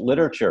edge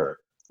literature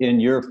in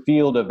your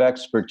field of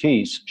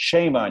expertise,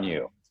 shame on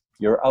you.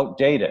 You're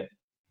outdated.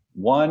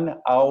 1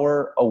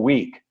 hour a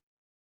week.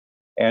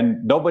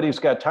 And nobody's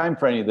got time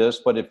for any of this,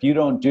 but if you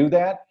don't do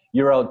that,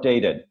 you're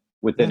outdated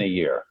within a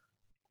year.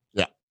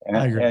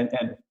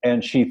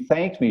 And she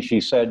thanked me. She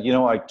said, you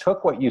know, I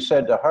took what you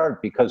said to heart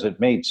because it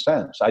made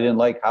sense. I didn't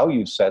like how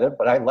you said it,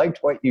 but I liked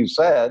what you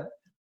said.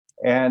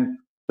 And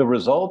the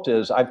result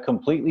is I've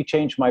completely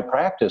changed my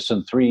practice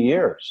in 3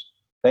 years.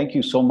 Thank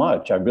you so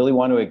much. I really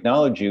want to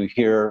acknowledge you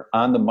here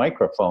on the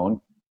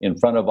microphone in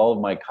front of all of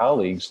my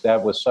colleagues.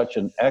 That was such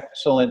an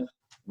excellent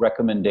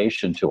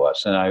recommendation to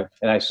us. And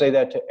I say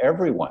that to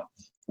everyone,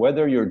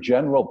 whether you're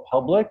general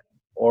public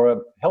or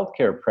a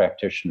healthcare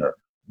practitioner.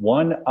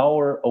 1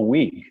 hour a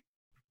week.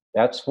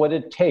 That's what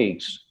it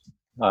takes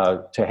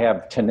to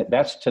have,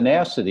 that's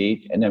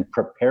tenacity, and then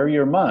prepare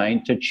your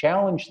mind to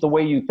challenge the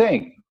way you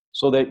think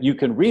so that you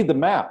can read the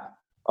map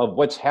of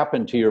what's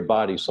happened to your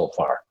body so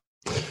far.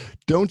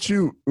 don't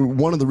you,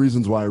 one of the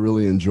reasons why I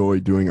really enjoy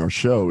doing our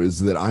show is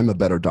that I'm a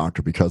better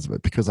doctor because of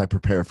it, because I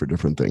prepare for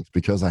different things,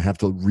 because I have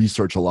to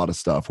research a lot of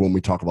stuff when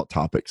we talk about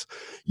topics.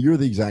 You're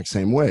the exact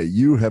same way.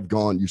 You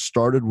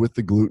started with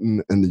the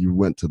gluten and then you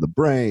went to the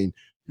brain.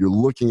 You're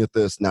looking at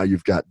this. Now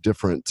you've got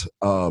different,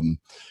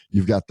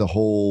 you've got the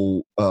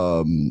whole,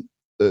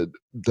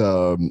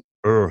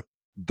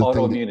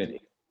 autoimmunity.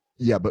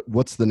 Yeah, but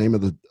what's the name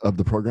of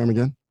the program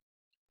again?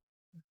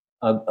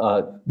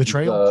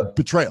 Betrayal.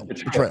 Betrayal.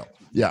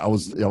 Yeah, I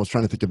was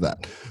trying to think of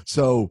that.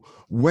 So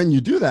when you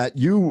do that,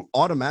 you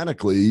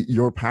automatically,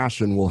 your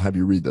passion will have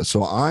you read this.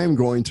 So I'm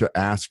going to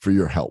ask for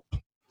your help.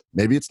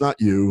 Maybe it's not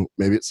you,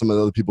 maybe it's some of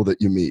the other people that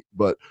you meet,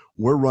 but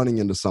we're running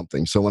into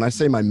something. So when I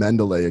say my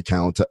Mendeley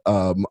account,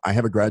 I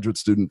have a graduate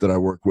student that I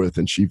work with,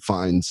 and she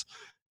finds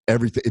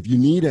everything. If you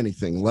need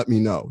anything, let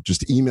me know.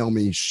 Just email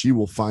me. She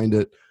will find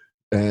it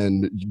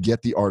and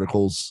get the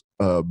articles.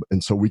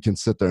 And so we can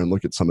sit there and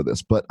look at some of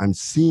this. But I'm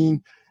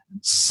seeing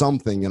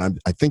something,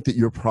 and I think that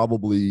you're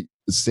probably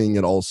seeing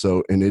it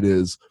also, and it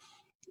is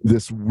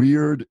this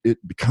weird, it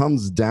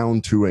comes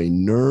down to a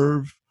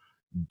nerve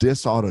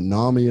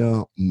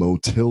dysautonomia,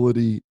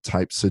 motility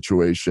type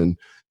situation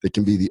that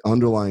can be the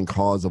underlying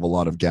cause of a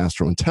lot of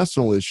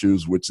gastrointestinal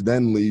issues, which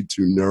then lead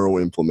to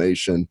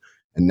neuroinflammation.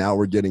 And now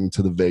we're getting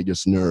to the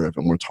vagus nerve,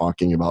 and we're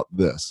talking about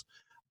this.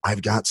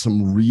 I've got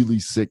some really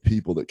sick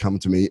people that come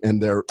to me,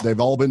 and they've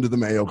all been to the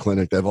Mayo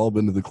Clinic, they've all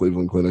been to the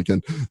Cleveland Clinic,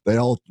 and they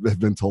all have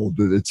been told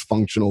that it's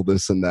functional,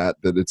 this and that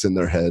it's in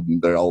their head,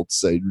 and they all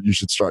say, you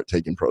should start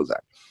taking Prozac.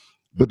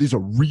 But these are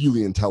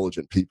really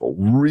intelligent people,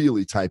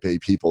 really type A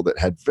people that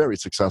had very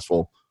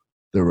successful,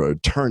 there were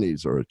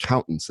attorneys or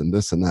accountants and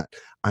this and that.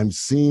 I'm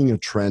seeing a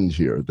trend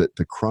here that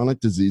the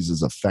chronic disease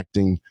is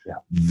affecting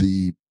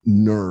the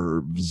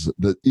nerves.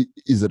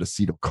 Is it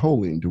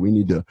acetylcholine? Do we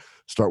need to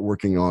start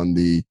working on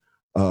the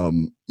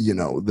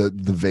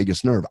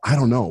vagus nerve? I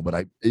don't know,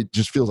 but it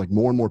just feels like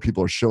more and more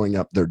people are showing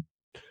up. They're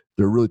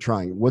really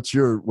trying. What's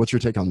your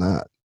take on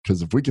that?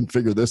 Because if we can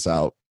figure this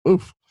out,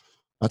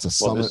 that's a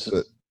summit.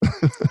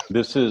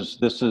 This is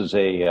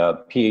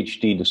a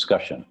PhD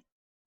discussion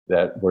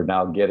that we're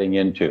now getting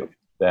into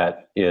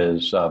that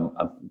is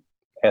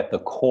at the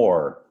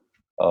core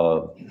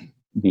of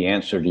the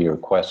answer to your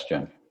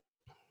question.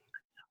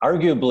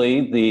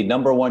 Arguably, the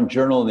number one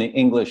journal in the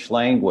English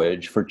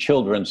language for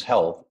children's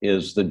health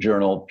is the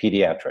journal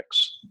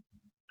Pediatrics,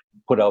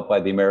 put out by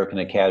the American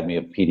Academy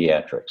of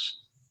Pediatrics.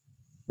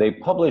 They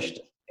published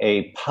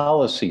a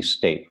policy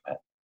statement,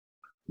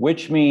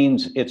 which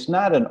means it's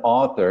not an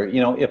author.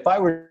 If I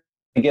were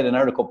to get an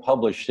article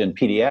published in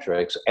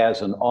Pediatrics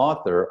as an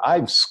author,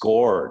 I've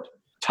scored.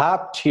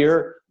 Top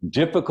tier,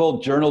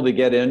 difficult journal to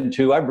get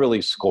into, I've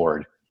really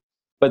scored.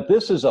 But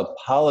this is a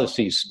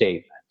policy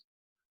statement.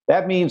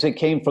 That means it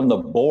came from the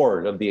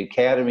board of the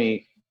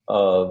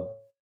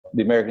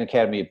American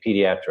Academy of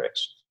Pediatrics.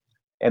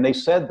 And they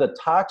said the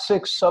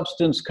Toxic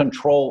Substance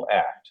Control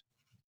Act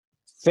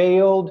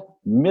failed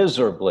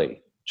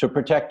miserably to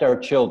protect our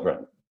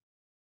children,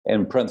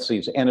 in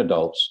parentheses, and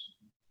adults.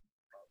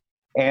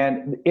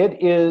 And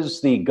it is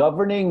the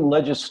governing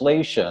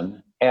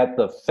legislation at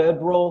the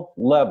federal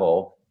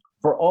level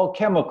for all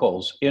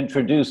chemicals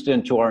introduced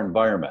into our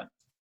environment.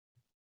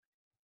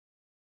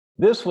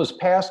 This was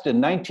passed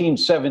in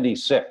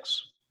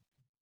 1976.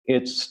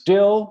 It's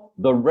still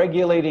the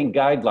regulating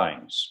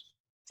guidelines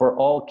for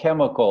all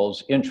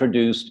chemicals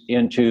introduced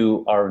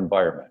into our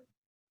environment.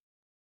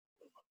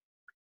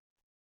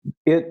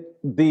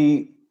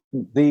 The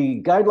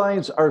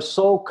guidelines are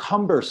so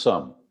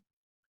cumbersome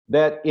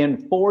that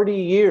in 40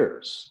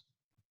 years,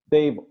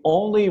 they've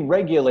only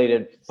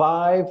regulated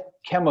 5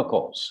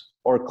 chemicals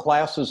or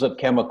classes of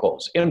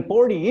chemicals in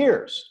 40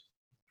 years,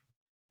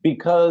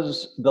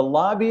 because the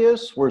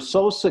lobbyists were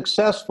so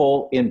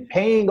successful in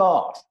paying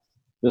off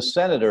the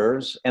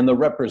senators and the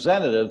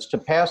representatives to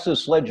pass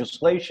this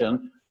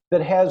legislation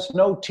that has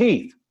no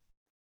teeth.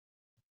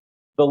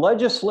 The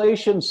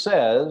legislation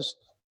says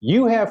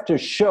you have to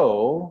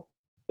show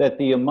that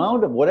the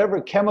amount of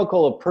whatever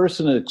chemical a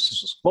person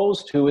is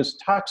exposed to is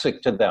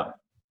toxic to them.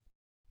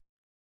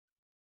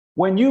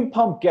 When you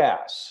pump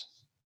gas,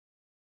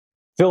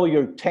 fill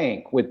your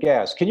tank with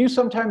gas, can you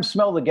sometimes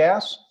smell the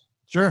gas?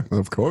 Sure.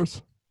 Of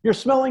course. You're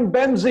smelling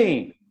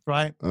benzene.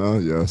 Right. Oh,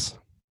 yes.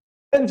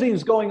 Benzene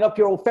is going up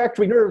your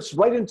olfactory nerves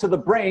right into the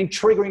brain,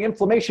 triggering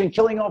inflammation,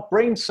 killing off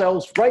brain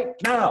cells right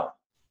now.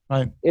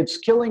 Right. It's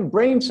killing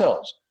brain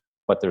cells.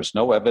 But there's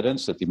no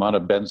evidence that the amount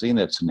of benzene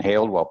that's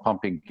inhaled while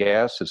pumping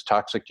gas is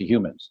toxic to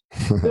humans.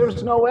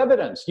 There's no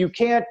evidence.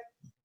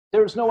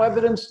 There's no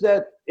evidence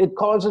that it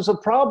causes a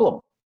problem.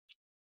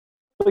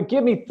 But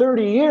give me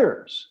 30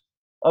 years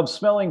of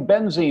smelling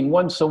benzene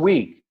once a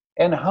week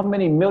and how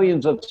many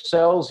millions of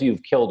cells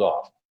you've killed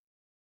off.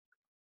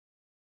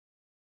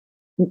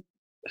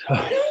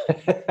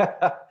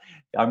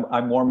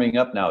 I'm warming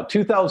up now.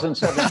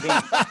 2017.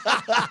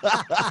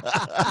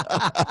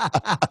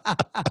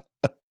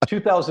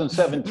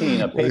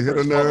 2017, a We hit paper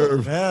a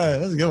nerve. Yeah,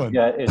 that's a good one.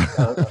 Yeah,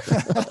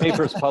 a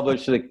paper's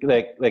published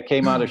that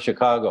came out of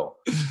Chicago.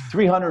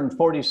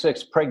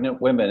 346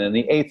 pregnant women in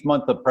the 8th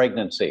month of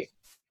pregnancy.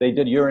 They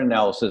did urine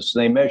analysis.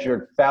 And they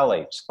measured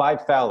phthalates,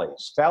 5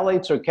 phthalates.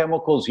 Phthalates are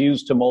chemicals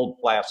used to mold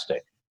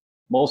plastic.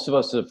 Most of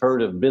us have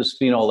heard of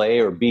bisphenol A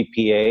or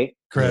BPA.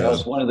 Correct. That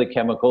was one of the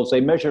chemicals. They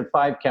measured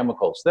 5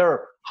 chemicals. There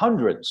are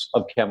hundreds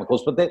of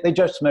chemicals, but they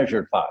just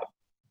measured 5.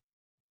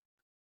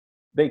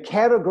 They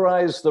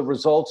categorized the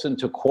results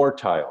into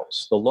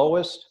quartiles, the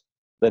lowest,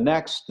 the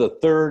next, the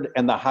third,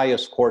 and the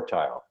highest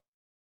quartile.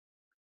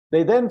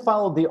 They then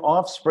followed the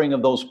offspring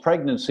of those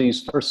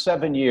pregnancies for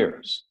 7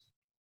 years.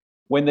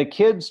 When the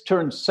kids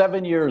turned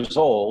 7 years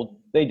old,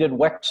 they did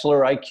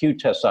Wechsler IQ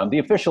tests on, the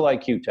official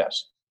IQ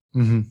test.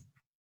 Mm-hmm.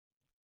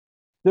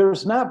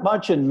 There's not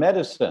much in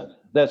medicine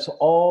that's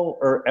all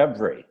or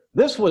every.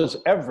 This was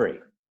every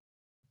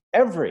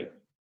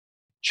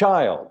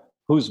child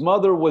whose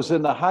mother was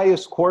in the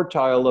highest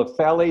quartile of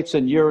phthalates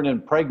in urine in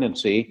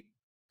pregnancy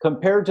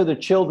compared to the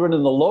children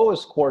in the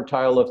lowest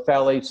quartile of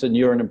phthalates in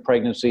urine in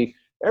pregnancy.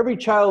 Every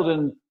child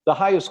in the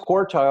highest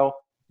quartile,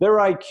 their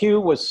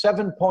IQ was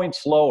 7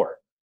 points lower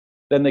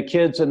than the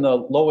kids in the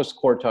lowest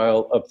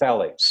quartile of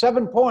phthalates.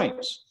 7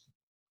 points.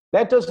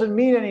 That doesn't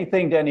mean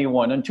anything to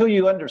anyone until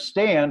you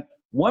understand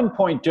 1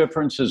 point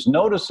difference is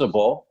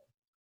noticeable.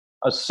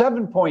 A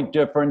 7-point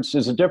difference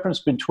is a difference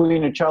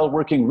between a child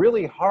working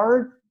really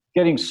hard,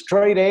 getting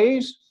straight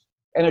A's,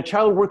 and a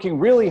child working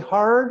really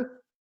hard,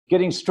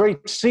 getting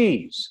straight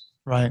C's.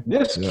 Right.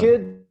 This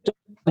kid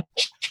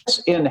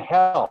is in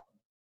hell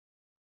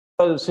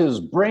because his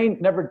brain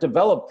never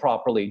developed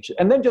properly.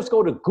 And then just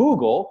go to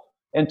Google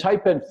and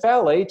type in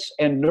phthalates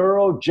and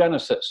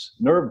neurogenesis,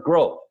 nerve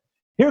growth.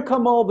 Here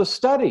come all the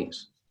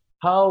studies,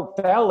 how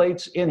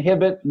phthalates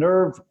inhibit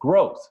nerve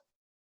growth.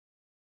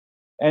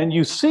 And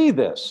you see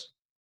this,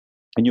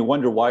 and you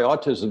wonder why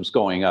autism's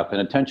going up and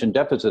attention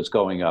deficit's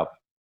going up.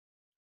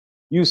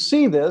 You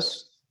see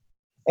this,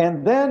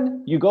 and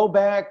then you go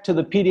back to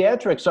the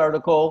pediatrics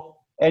article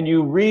and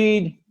you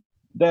read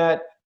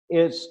that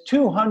it's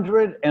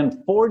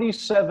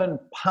 247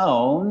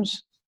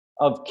 pounds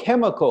of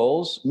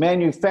chemicals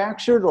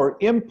manufactured or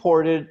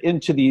imported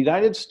into the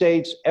United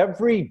States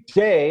every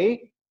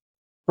day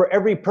for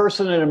every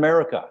person in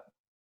America.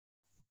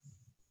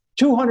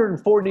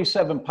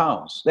 247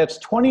 pounds. That's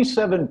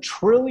 27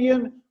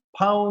 trillion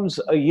pounds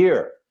a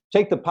year.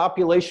 Take the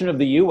population of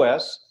the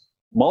US,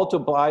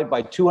 multiplied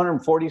by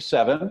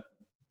 247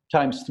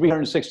 times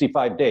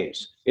 365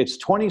 days. It's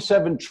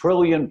 27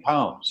 trillion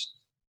pounds.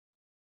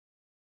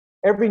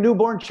 Every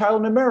newborn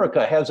child in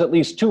America has at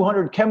least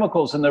 200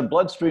 chemicals in their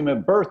bloodstream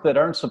at birth that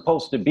aren't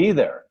supposed to be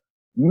there.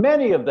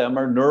 Many of them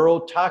are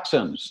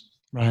neurotoxins,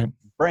 Right.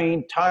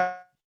 brain toxins.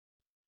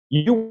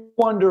 You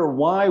wonder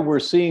why we're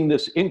seeing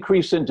this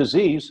increase in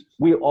disease.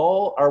 We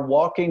all are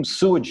walking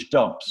sewage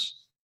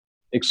dumps.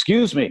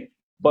 Excuse me,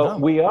 but No.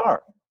 we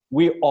are.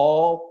 We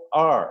all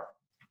are,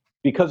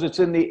 because it's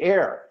in the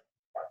air.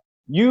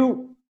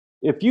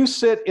 If you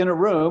sit in a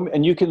room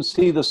and you can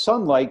see the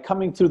sunlight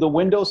coming through the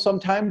window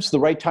sometimes, the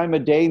right time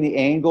of day and the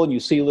angle, and you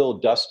see a little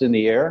dust in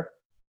the air,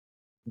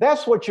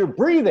 that's what you're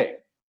breathing.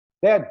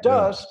 That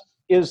dust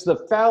is the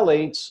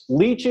phthalates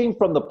leaching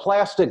from the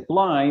plastic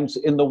blinds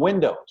in the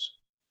windows.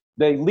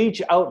 They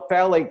leach out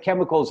phthalate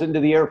chemicals into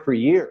the air for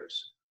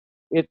years.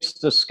 It's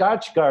the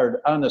Scotchgard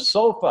on the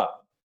sofa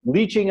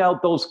leaching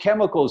out those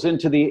chemicals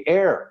into the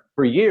air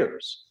for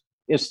years.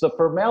 It's the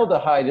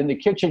formaldehyde in the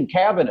kitchen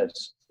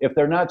cabinets. If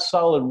they're not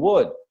solid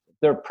wood,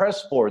 they're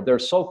press board, they're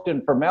soaked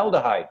in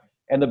formaldehyde,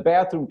 and the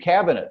bathroom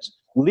cabinets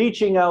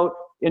leaching out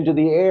into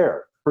the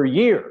air for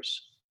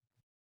years.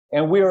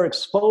 And we are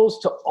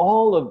exposed to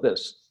all of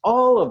this,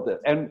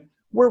 and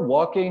we're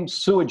walking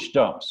sewage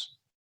dumps.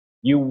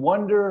 You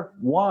wonder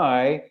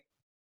why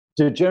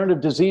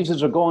degenerative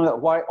diseases are going up,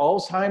 why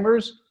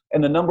Alzheimer's,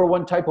 and the number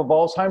one type of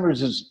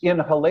Alzheimer's is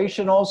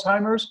inhalation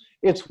Alzheimer's.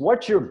 It's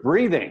what you're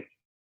breathing.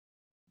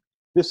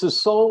 This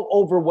is so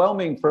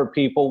overwhelming for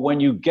people when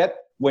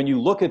you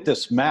look at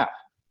this map,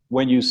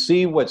 when you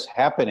see what's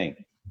happening.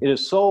 It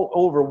is so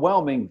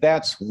overwhelming.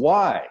 That's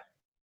why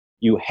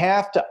you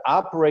have to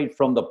operate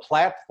from the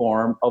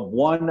platform of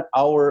 1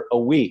 hour a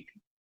week.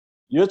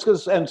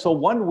 And so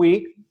 1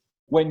 week,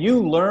 when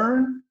you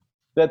learn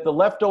that the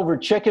leftover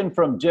chicken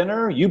from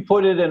dinner, you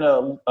put it in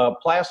a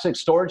plastic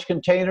storage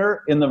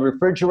container in the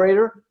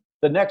refrigerator.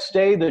 The next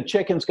day, the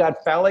chicken's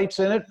got phthalates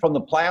in it from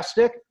the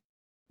plastic.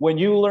 When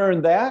you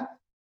learn that,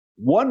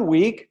 1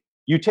 week,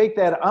 you take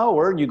that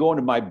hour and you go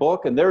into my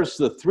book, and there's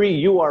the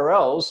 3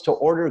 URLs to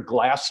order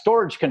glass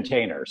storage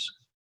containers.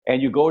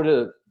 And you go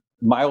to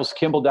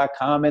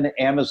mileskimball.com and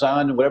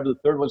Amazon and whatever the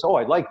third was. Oh,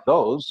 I like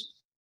those.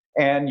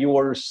 And you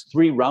order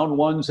 3 round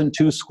ones and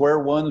 2 square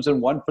ones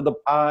and 1 for the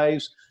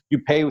pies. You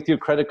pay with your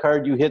credit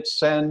card, you hit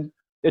send.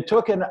 It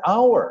took an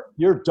hour.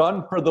 You're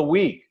done for the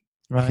week.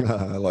 Right.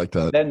 I like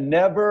that. Then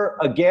never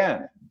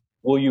again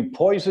will you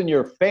poison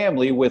your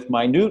family with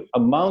minute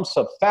amounts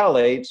of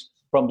phthalates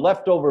from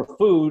leftover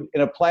food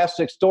in a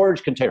plastic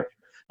storage container.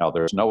 Now,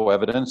 there's no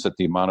evidence that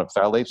the amount of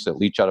phthalates that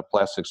leach out of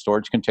plastic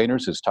storage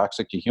containers is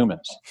toxic to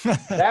humans.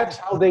 That's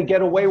how they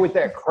get away with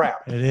that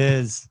crap. It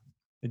is.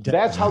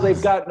 That's how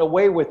they've gotten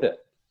away with it.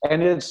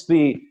 And it's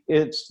the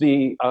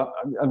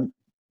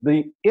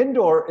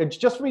indoor, it's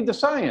just read the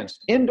science.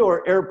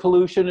 Indoor air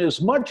pollution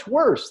is much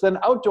worse than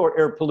outdoor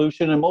air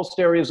pollution in most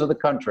areas of the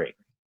country.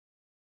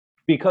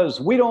 Because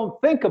we don't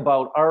think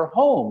about our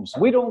homes.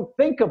 We don't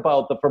think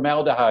about the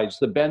formaldehydes,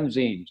 the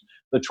benzenes,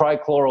 the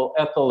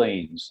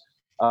trichloroethylenes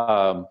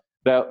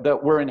that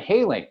we're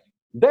inhaling.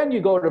 Then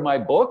you go to my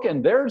book,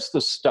 and there's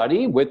the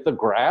study with the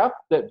graph,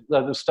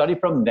 the study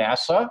from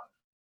NASA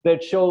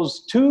that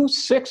shows 2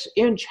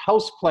 6-inch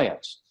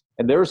houseplants.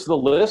 And there's the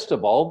list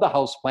of all the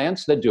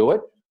houseplants that do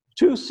it.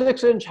 2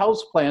 6-inch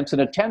houseplants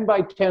in a 10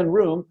 by 10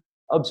 room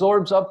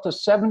absorbs up to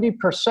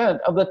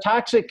 70% of the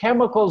toxic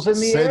chemicals in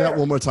the air. Say that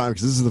one more time,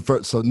 because this is the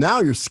first. So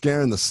now you're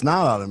scaring the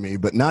snot out of me,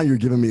 but now you're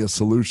giving me a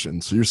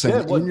solution. So you're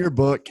saying in your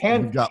book,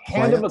 you've got plants.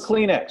 Hand him a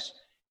Kleenex.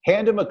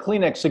 Hand him a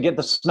Kleenex to get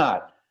the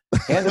snot.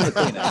 Hand him a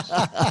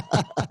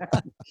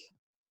Kleenex.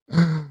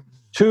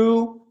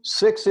 2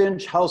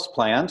 6-inch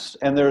houseplants,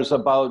 and there's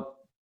about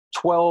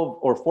 12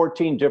 or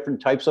 14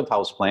 different types of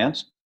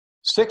houseplants.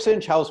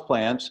 6-inch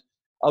houseplants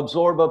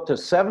absorb up to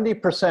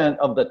 70%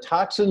 of the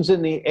toxins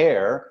in the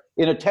air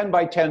in a 10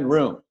 by 10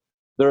 room.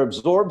 They're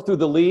absorbed through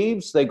the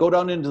leaves. They go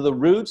down into the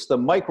roots. The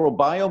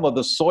microbiome of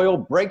the soil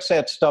breaks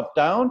that stuff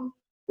down.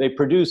 They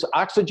produce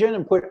oxygen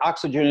and put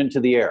oxygen into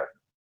the air.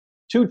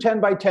 2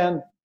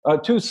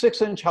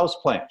 6-inch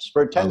houseplants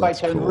for a 10 by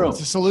 10 room.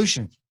 It's a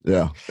solution.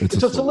 Yeah,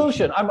 it's a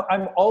solution.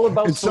 I'm all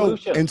about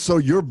solutions. And so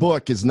your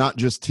book is not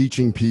just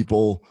teaching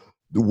people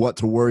what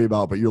to worry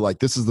about, but you're like,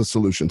 this is the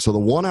solution. So the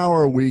 1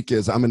 hour a week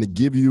is, I'm going to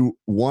give you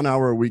 1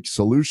 hour a week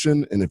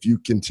solution. And if you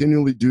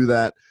continually do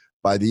that,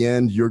 by the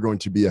end, you're going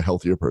to be a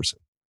healthier person.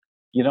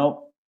 You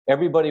know,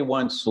 everybody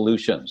wants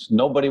solutions.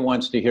 Nobody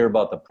wants to hear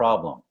about the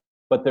problem.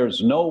 But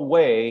there's no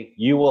way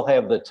you will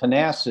have the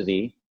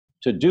tenacity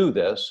to do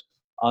this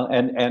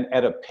and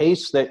at a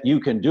pace that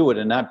you can do it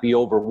and not be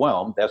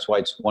overwhelmed. That's why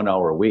it's 1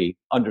 hour a week.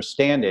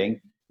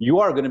 Understanding you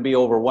are going to be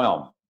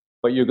overwhelmed,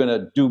 but you're going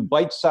to do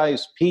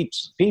bite-sized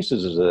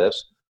pieces of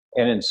this.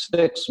 And in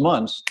 6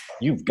 months,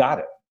 you've got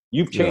it.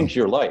 You've changed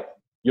your life.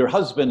 Your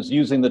husband's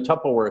using the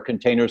Tupperware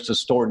containers to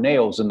store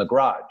nails in the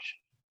garage,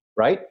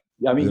 right?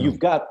 I mean, you've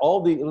got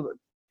all the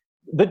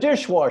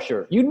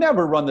dishwasher. You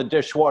never run the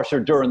dishwasher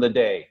during the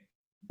day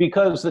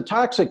because the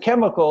toxic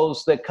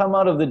chemicals that come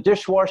out of the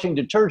dishwashing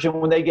detergent,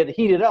 when they get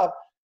heated up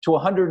to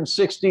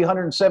 160,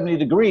 170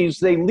 degrees,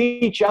 they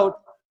leach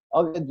out.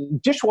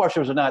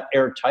 Dishwashers are not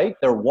airtight.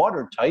 They're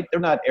watertight.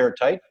 They're not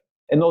airtight.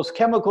 And those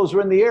chemicals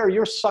are in the air.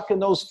 You're sucking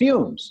those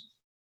fumes.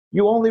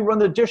 You only run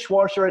the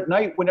dishwasher at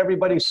night when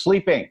everybody's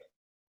sleeping.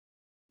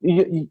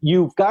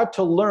 You've got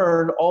to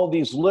learn all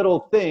these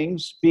little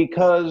things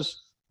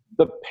because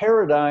the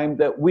paradigm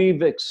that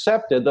we've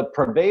accepted, the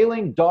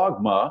prevailing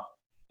dogma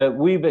that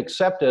we've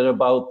accepted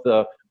about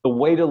the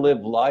way to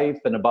live life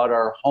and about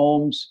our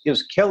homes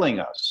is killing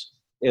us.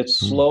 It's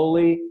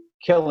slowly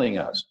killing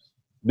us.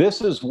 This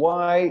is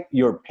why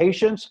your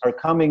patients are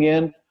coming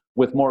in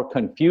with more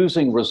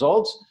confusing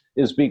results,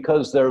 is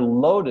because they're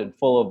loaded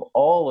full of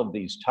all of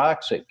these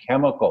toxic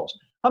chemicals.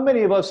 How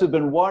many of us have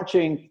been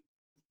watching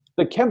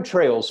the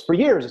chemtrails for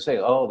years and say,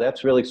 oh,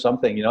 that's really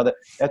something,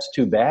 that's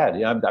too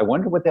bad. I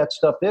wonder what that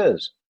stuff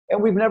is.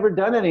 And we've never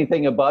done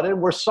anything about it.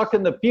 We're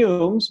sucking the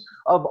fumes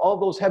of all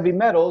those heavy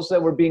metals that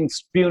were being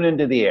spewed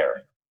into the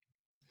air.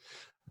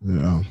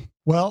 Yeah.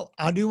 Well,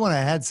 I do want to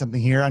add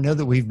something here. I know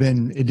that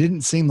it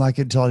didn't seem like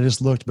it until I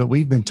just looked, but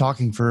we've been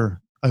talking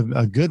for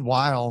a good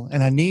while.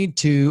 And I need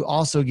to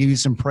also give you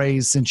some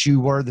praise since you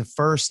were the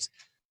first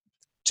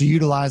to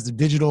utilize the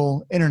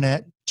digital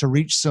internet to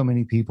reach so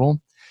many people.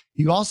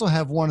 You also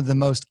have one of the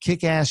most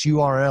kick-ass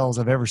URLs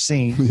I've ever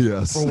seen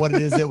for what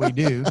it is that we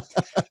do.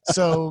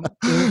 So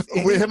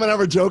him and I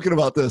were joking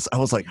about this. I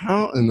was like,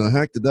 how in the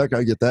heck did that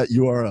guy get that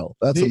URL?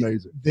 That's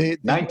amazing.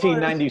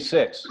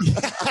 1996.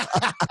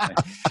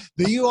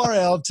 The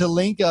URL to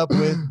link up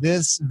with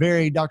this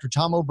very Dr.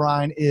 Tom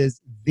O'Brien is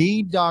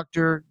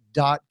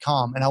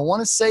thedoctor.com. And I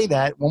want to say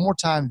that one more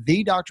time,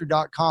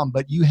 thedoctor.com,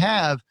 but you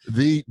have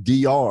the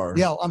DR.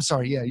 Yeah, I'm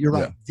sorry. Yeah, you're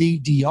right.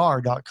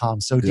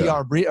 Thedr.com. So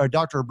DR or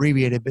doctor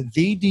abbreviated, but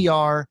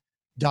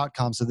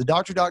thedr.com. So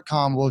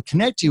thedoctor.com will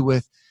connect you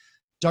with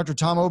Dr.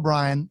 Tom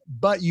O'Brien,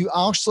 but you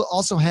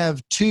also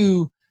have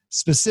 2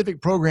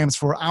 specific programs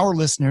for our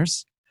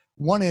listeners.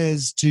 One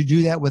is to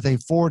do that with a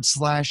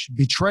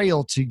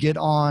 /betrayal to get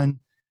on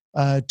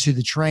to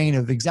the train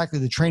of exactly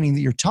the training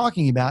that you're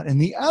talking about.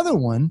 And the other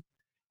one,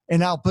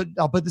 and I'll put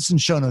this in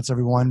show notes,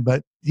 everyone.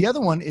 But the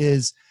other one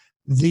is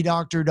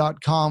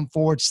thedoctor.com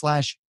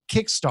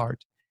 /kickstart.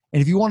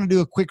 And if you want to do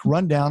a quick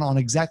rundown on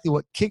exactly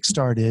what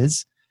Kickstart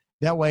is,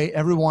 that way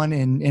everyone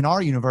in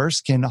our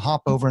universe can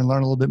hop over and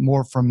learn a little bit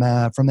more from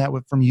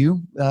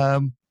you.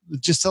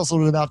 Just tell us a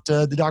little bit about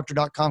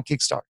thedoctor.com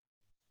Kickstart.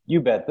 You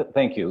bet.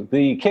 Thank you.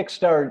 The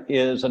Kickstart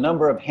is a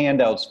number of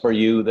handouts for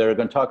you that are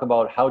going to talk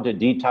about how to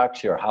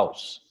detox your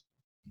house.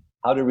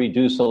 how to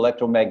reduce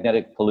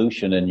electromagnetic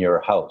pollution in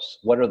your house.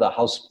 What are the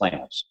house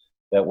plants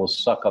that will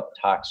suck up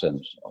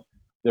toxins?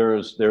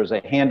 There's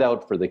a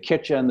handout for the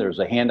kitchen. There's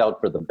a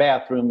handout for the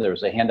bathroom.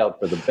 There's a handout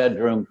for the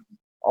bedroom.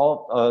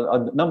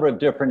 A number of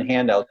different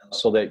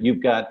handouts so that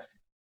you've got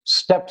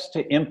steps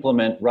to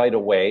implement right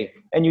away,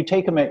 and you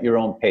take them at your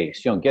own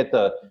pace. Get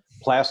the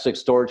plastic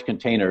storage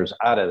containers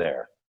out of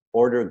there.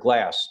 Order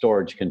glass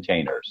storage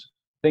containers,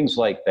 things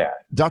like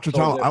that. Dr.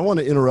 Tom, I want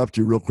to interrupt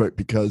you real quick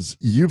because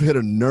you've hit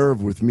a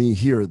nerve with me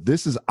here.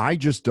 I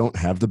just don't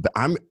have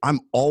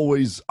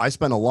I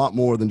spend a lot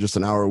more than just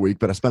an hour a week,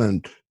 but I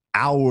spend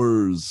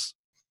hours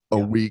a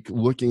week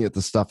looking at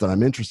the stuff that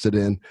I'm interested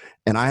in,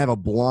 and I have a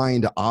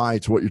blind eye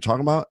to what you're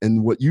talking about.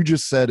 And what you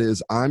just said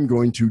is, I'm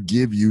going to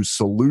give you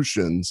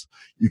solutions.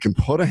 You can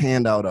put a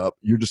handout up.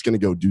 You're just going to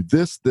go do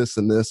this, this,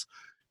 and this,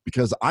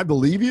 because I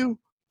believe you,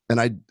 and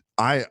I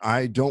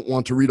don't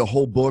want to read a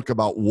whole book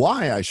about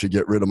why I should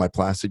get rid of my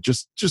plastic.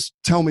 Just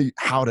tell me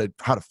how to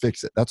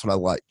fix it. That's what I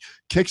like.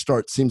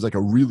 Kickstart seems like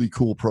a really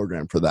cool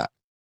program for that.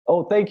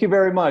 Oh, thank you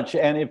very much.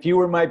 And if you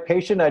were my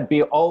patient, I'd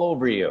be all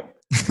over you.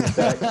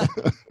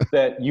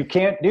 that you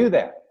can't do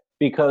that,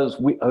 because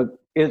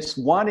it's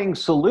wanting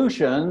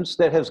solutions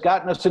that has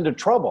gotten us into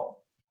trouble.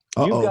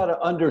 You've got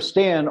to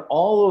understand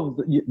all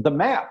of the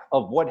map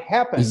of what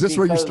happens. Is this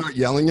where you start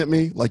yelling at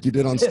me like you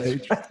did on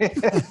stage?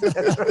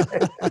 That's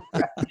right.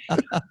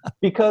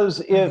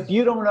 Because if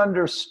you don't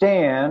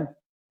understand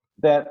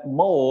that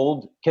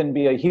mold can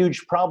be a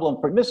huge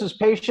problem for Mrs.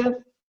 Patient,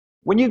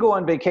 when you go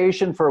on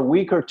vacation for a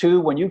week or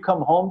two, when you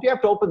come home, do you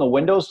have to open the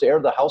windows to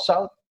air the house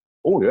out?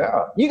 Oh,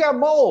 yeah. You got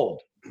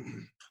mold.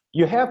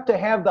 You have to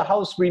have the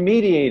house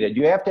remediated.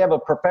 You have to have a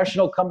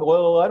professional come,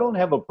 well, I don't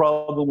have a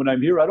problem when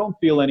I'm here. I don't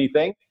feel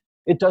anything.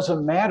 It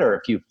doesn't matter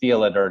if you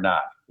feel it or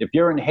not. If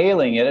you're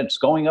inhaling it, it's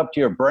going up to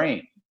your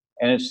brain.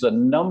 And it's the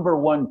number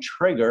one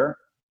trigger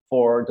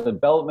for the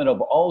development of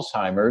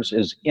Alzheimer's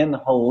is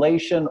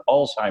inhalation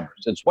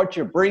Alzheimer's. It's what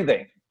you're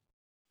breathing.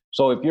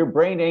 So if your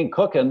brain ain't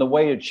cooking the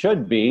way it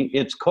should be,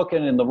 it's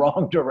cooking in the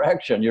wrong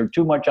direction. You're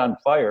too much on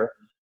fire.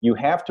 You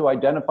have to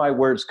identify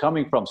where it's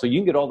coming from. So you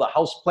can get all the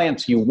house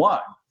plants you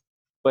want.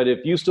 But if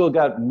you still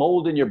got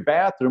mold in your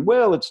bathroom,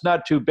 well, it's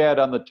not too bad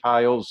on the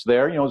tiles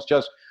there. It's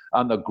just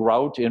on the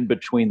grout in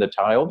between the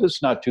tiles.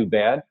 It's not too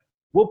bad.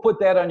 We'll put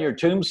that on your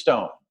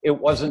tombstone. It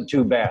wasn't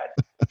too bad.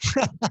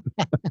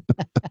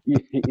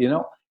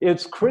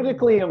 It's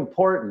critically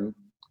important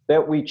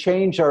that we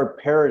change our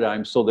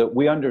paradigm so that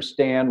we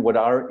understand what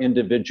our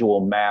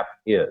individual map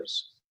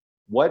is.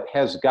 What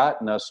has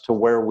gotten us to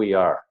where we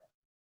are?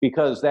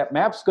 Because that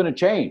map's going to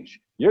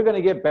change. You're going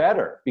to get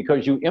better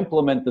because you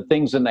implement the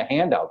things in the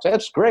handouts.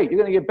 That's great. You're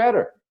going to get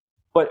better.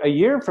 But a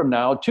year from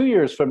now, 2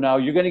 years from now,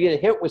 you're going to get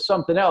hit with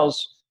something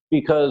else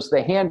because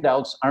the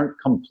handouts aren't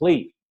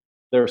complete.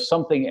 There's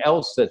something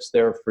else that's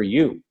there for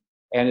you.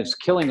 And it's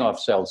killing off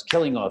cells,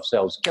 killing off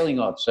cells, killing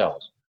off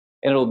cells.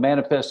 And it'll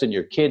manifest in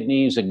your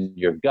kidneys, in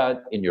your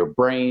gut, in your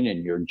brain,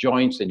 in your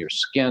joints, in your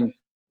skin.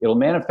 It'll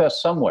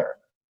manifest somewhere.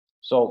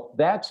 So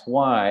that's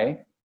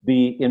why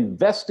the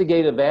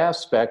investigative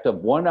aspect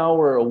of 1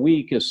 hour a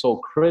week is so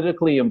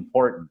critically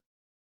important.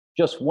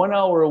 Just 1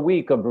 hour a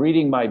week of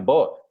reading my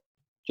book,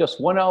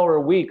 just 1 hour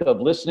a week of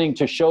listening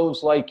to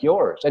shows like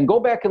yours, and go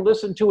back and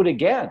listen to it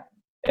again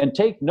and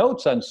take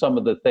notes on some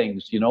of the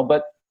things,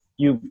 but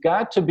you've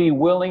got to be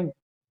willing.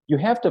 You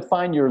have to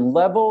find your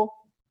level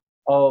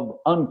of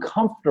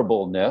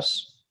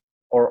uncomfortableness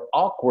or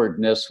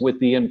awkwardness with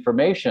the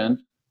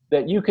information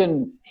that you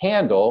can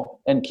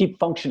handle and keep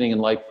functioning in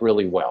life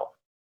really well,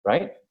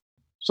 right?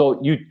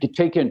 So you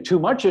take in too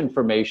much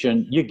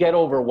information, you get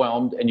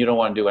overwhelmed and you don't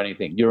want to do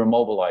anything. You're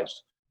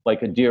immobilized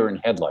like a deer in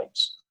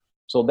headlights.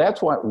 So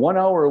that's why 1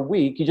 hour a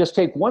week, you just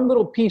take one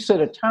little piece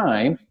at a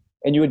time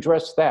and you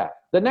address that.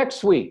 The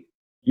next week,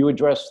 you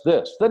address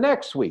this. The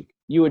next week,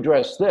 you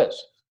address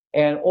this.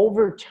 And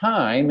over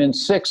time, in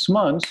 6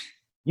 months,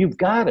 you've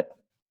got it.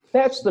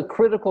 That's the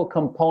critical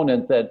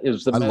component that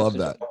is the message love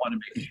that. I want to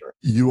make sure.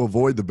 You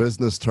avoid the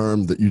business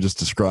term that you just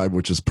described,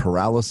 which is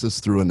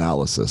paralysis through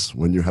analysis,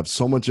 when you have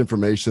so much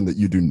information that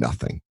you do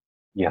nothing.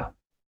 Yeah,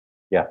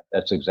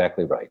 that's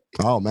exactly right.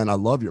 Oh, man, I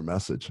love your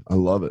message. I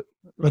love it.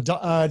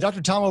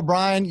 Dr. Tom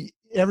O'Brien,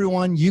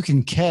 everyone, you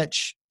can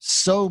catch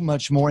so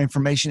much more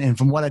information. And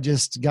from what I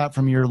just got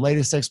from your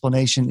latest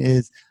explanation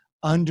is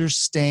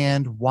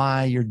understand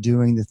why you're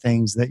doing the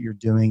things that you're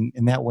doing.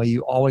 And that way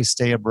you always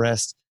stay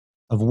abreast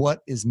of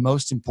what is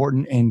most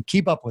important and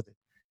keep up with it.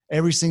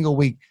 Every single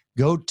week,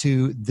 go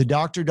to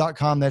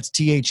thedoctor.com. That's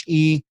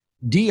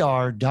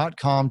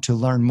THEDR.com to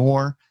learn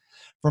more.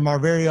 From our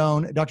very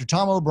own Dr.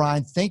 Tom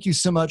O'Brien, thank you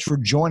so much for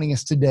joining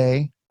us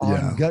today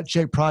on Gut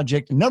Check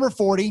Project number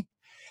 40.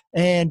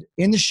 And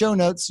in the show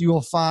notes, you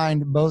will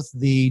find both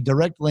the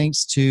direct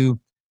links to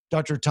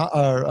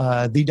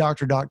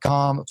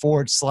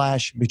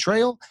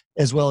thedoctor.com/betrayal,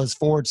 as well as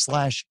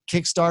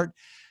 /kickstart.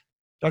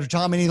 Dr.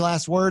 Tom, any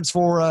last words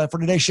for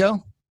today's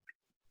show?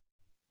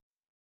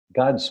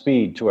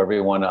 Godspeed to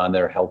everyone on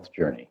their health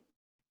journey.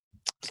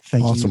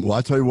 Thank you. Awesome. Well,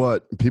 I tell you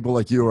what, people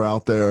like you are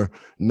out there.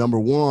 Number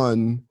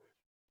one,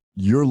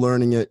 you're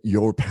learning it,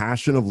 your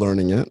passion of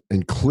learning it,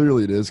 and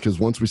clearly it is, because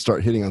once we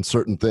start hitting on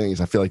certain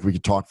things, I feel like we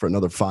could talk for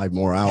another 5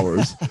 more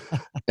hours.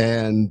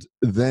 And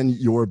then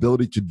your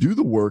ability to do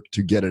the work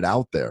to get it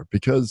out there.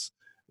 Because,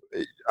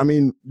 I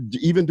mean,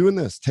 even doing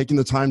this, taking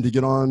the time to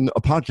get on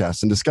a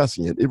podcast and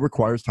discussing it, it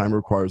requires time, it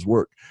requires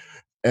work.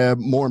 And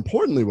more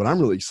importantly, what I'm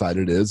really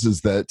excited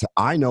is that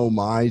I know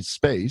my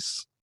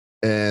space,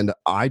 and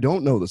I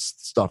don't know the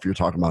stuff you're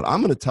talking about. I'm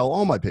going to tell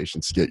all my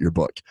patients to get your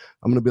book.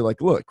 I'm going to be like,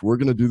 look, we're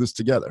going to do this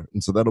together.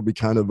 And so that'll be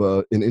kind of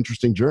an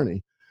interesting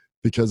journey,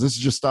 because this is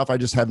just stuff I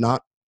just have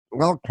not,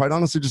 well, quite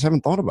honestly, just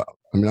haven't thought about.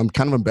 I mean, I'm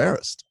kind of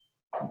embarrassed.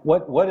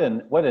 What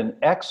an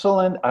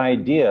excellent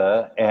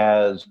idea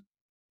as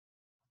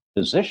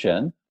a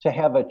physician to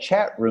have a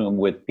chat room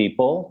with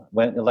people,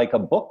 like a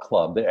book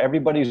club, that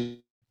everybody's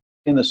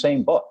in the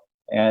same book.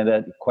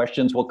 And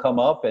questions will come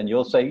up, and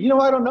you'll say,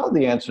 I don't know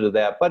the answer to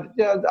that, but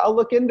I'll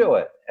look into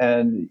it.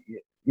 And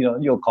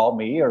you'll call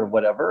me or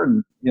whatever,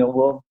 and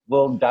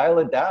we'll dial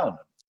it down.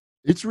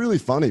 It's really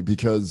funny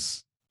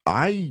because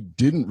I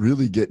didn't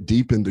really get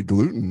deep into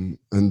gluten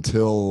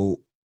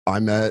until I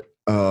met.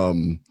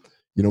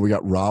 We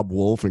got Rob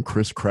Wolf and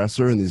Chris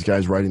Kresser and these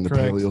guys writing the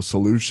Correct. Paleo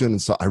Solution,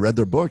 and so I read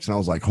their books, and I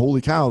was like,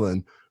 holy cow!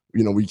 Then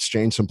we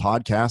exchanged some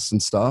podcasts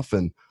and stuff,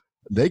 and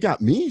they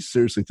got me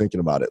seriously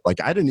thinking about it.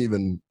 Like I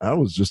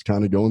was just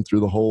kind of going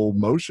through the whole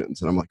motions,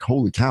 and I'm like,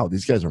 holy cow,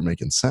 these guys are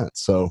making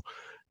sense. So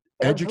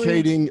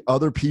educating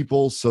other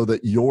people so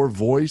that your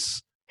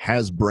voice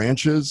has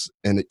branches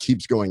and it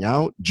keeps going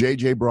out.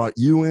 JJ brought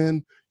you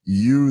in,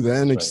 you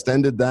then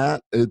extended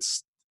that.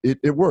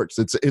 It works.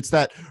 It's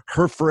that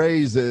her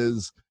phrase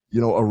is,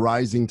 a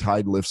rising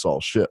tide lifts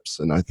all ships.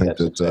 And I think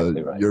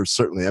exactly right. You're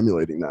certainly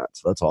emulating that.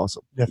 So that's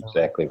awesome.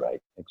 Definitely.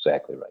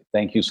 Exactly right.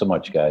 Thank you so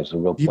much, guys. A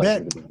real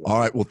pleasure to be here. All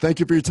right. Well, thank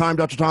you for your time,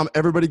 Dr. Tom.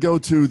 Everybody go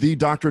to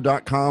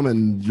thedoctor.com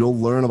and you'll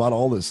learn about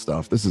all this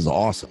stuff. This is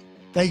awesome.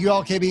 Thank you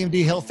all,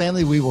 KBMD Health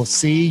family. We will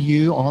see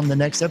you on the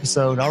next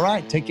episode. All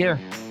right. Take care.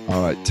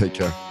 All right. Take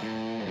care.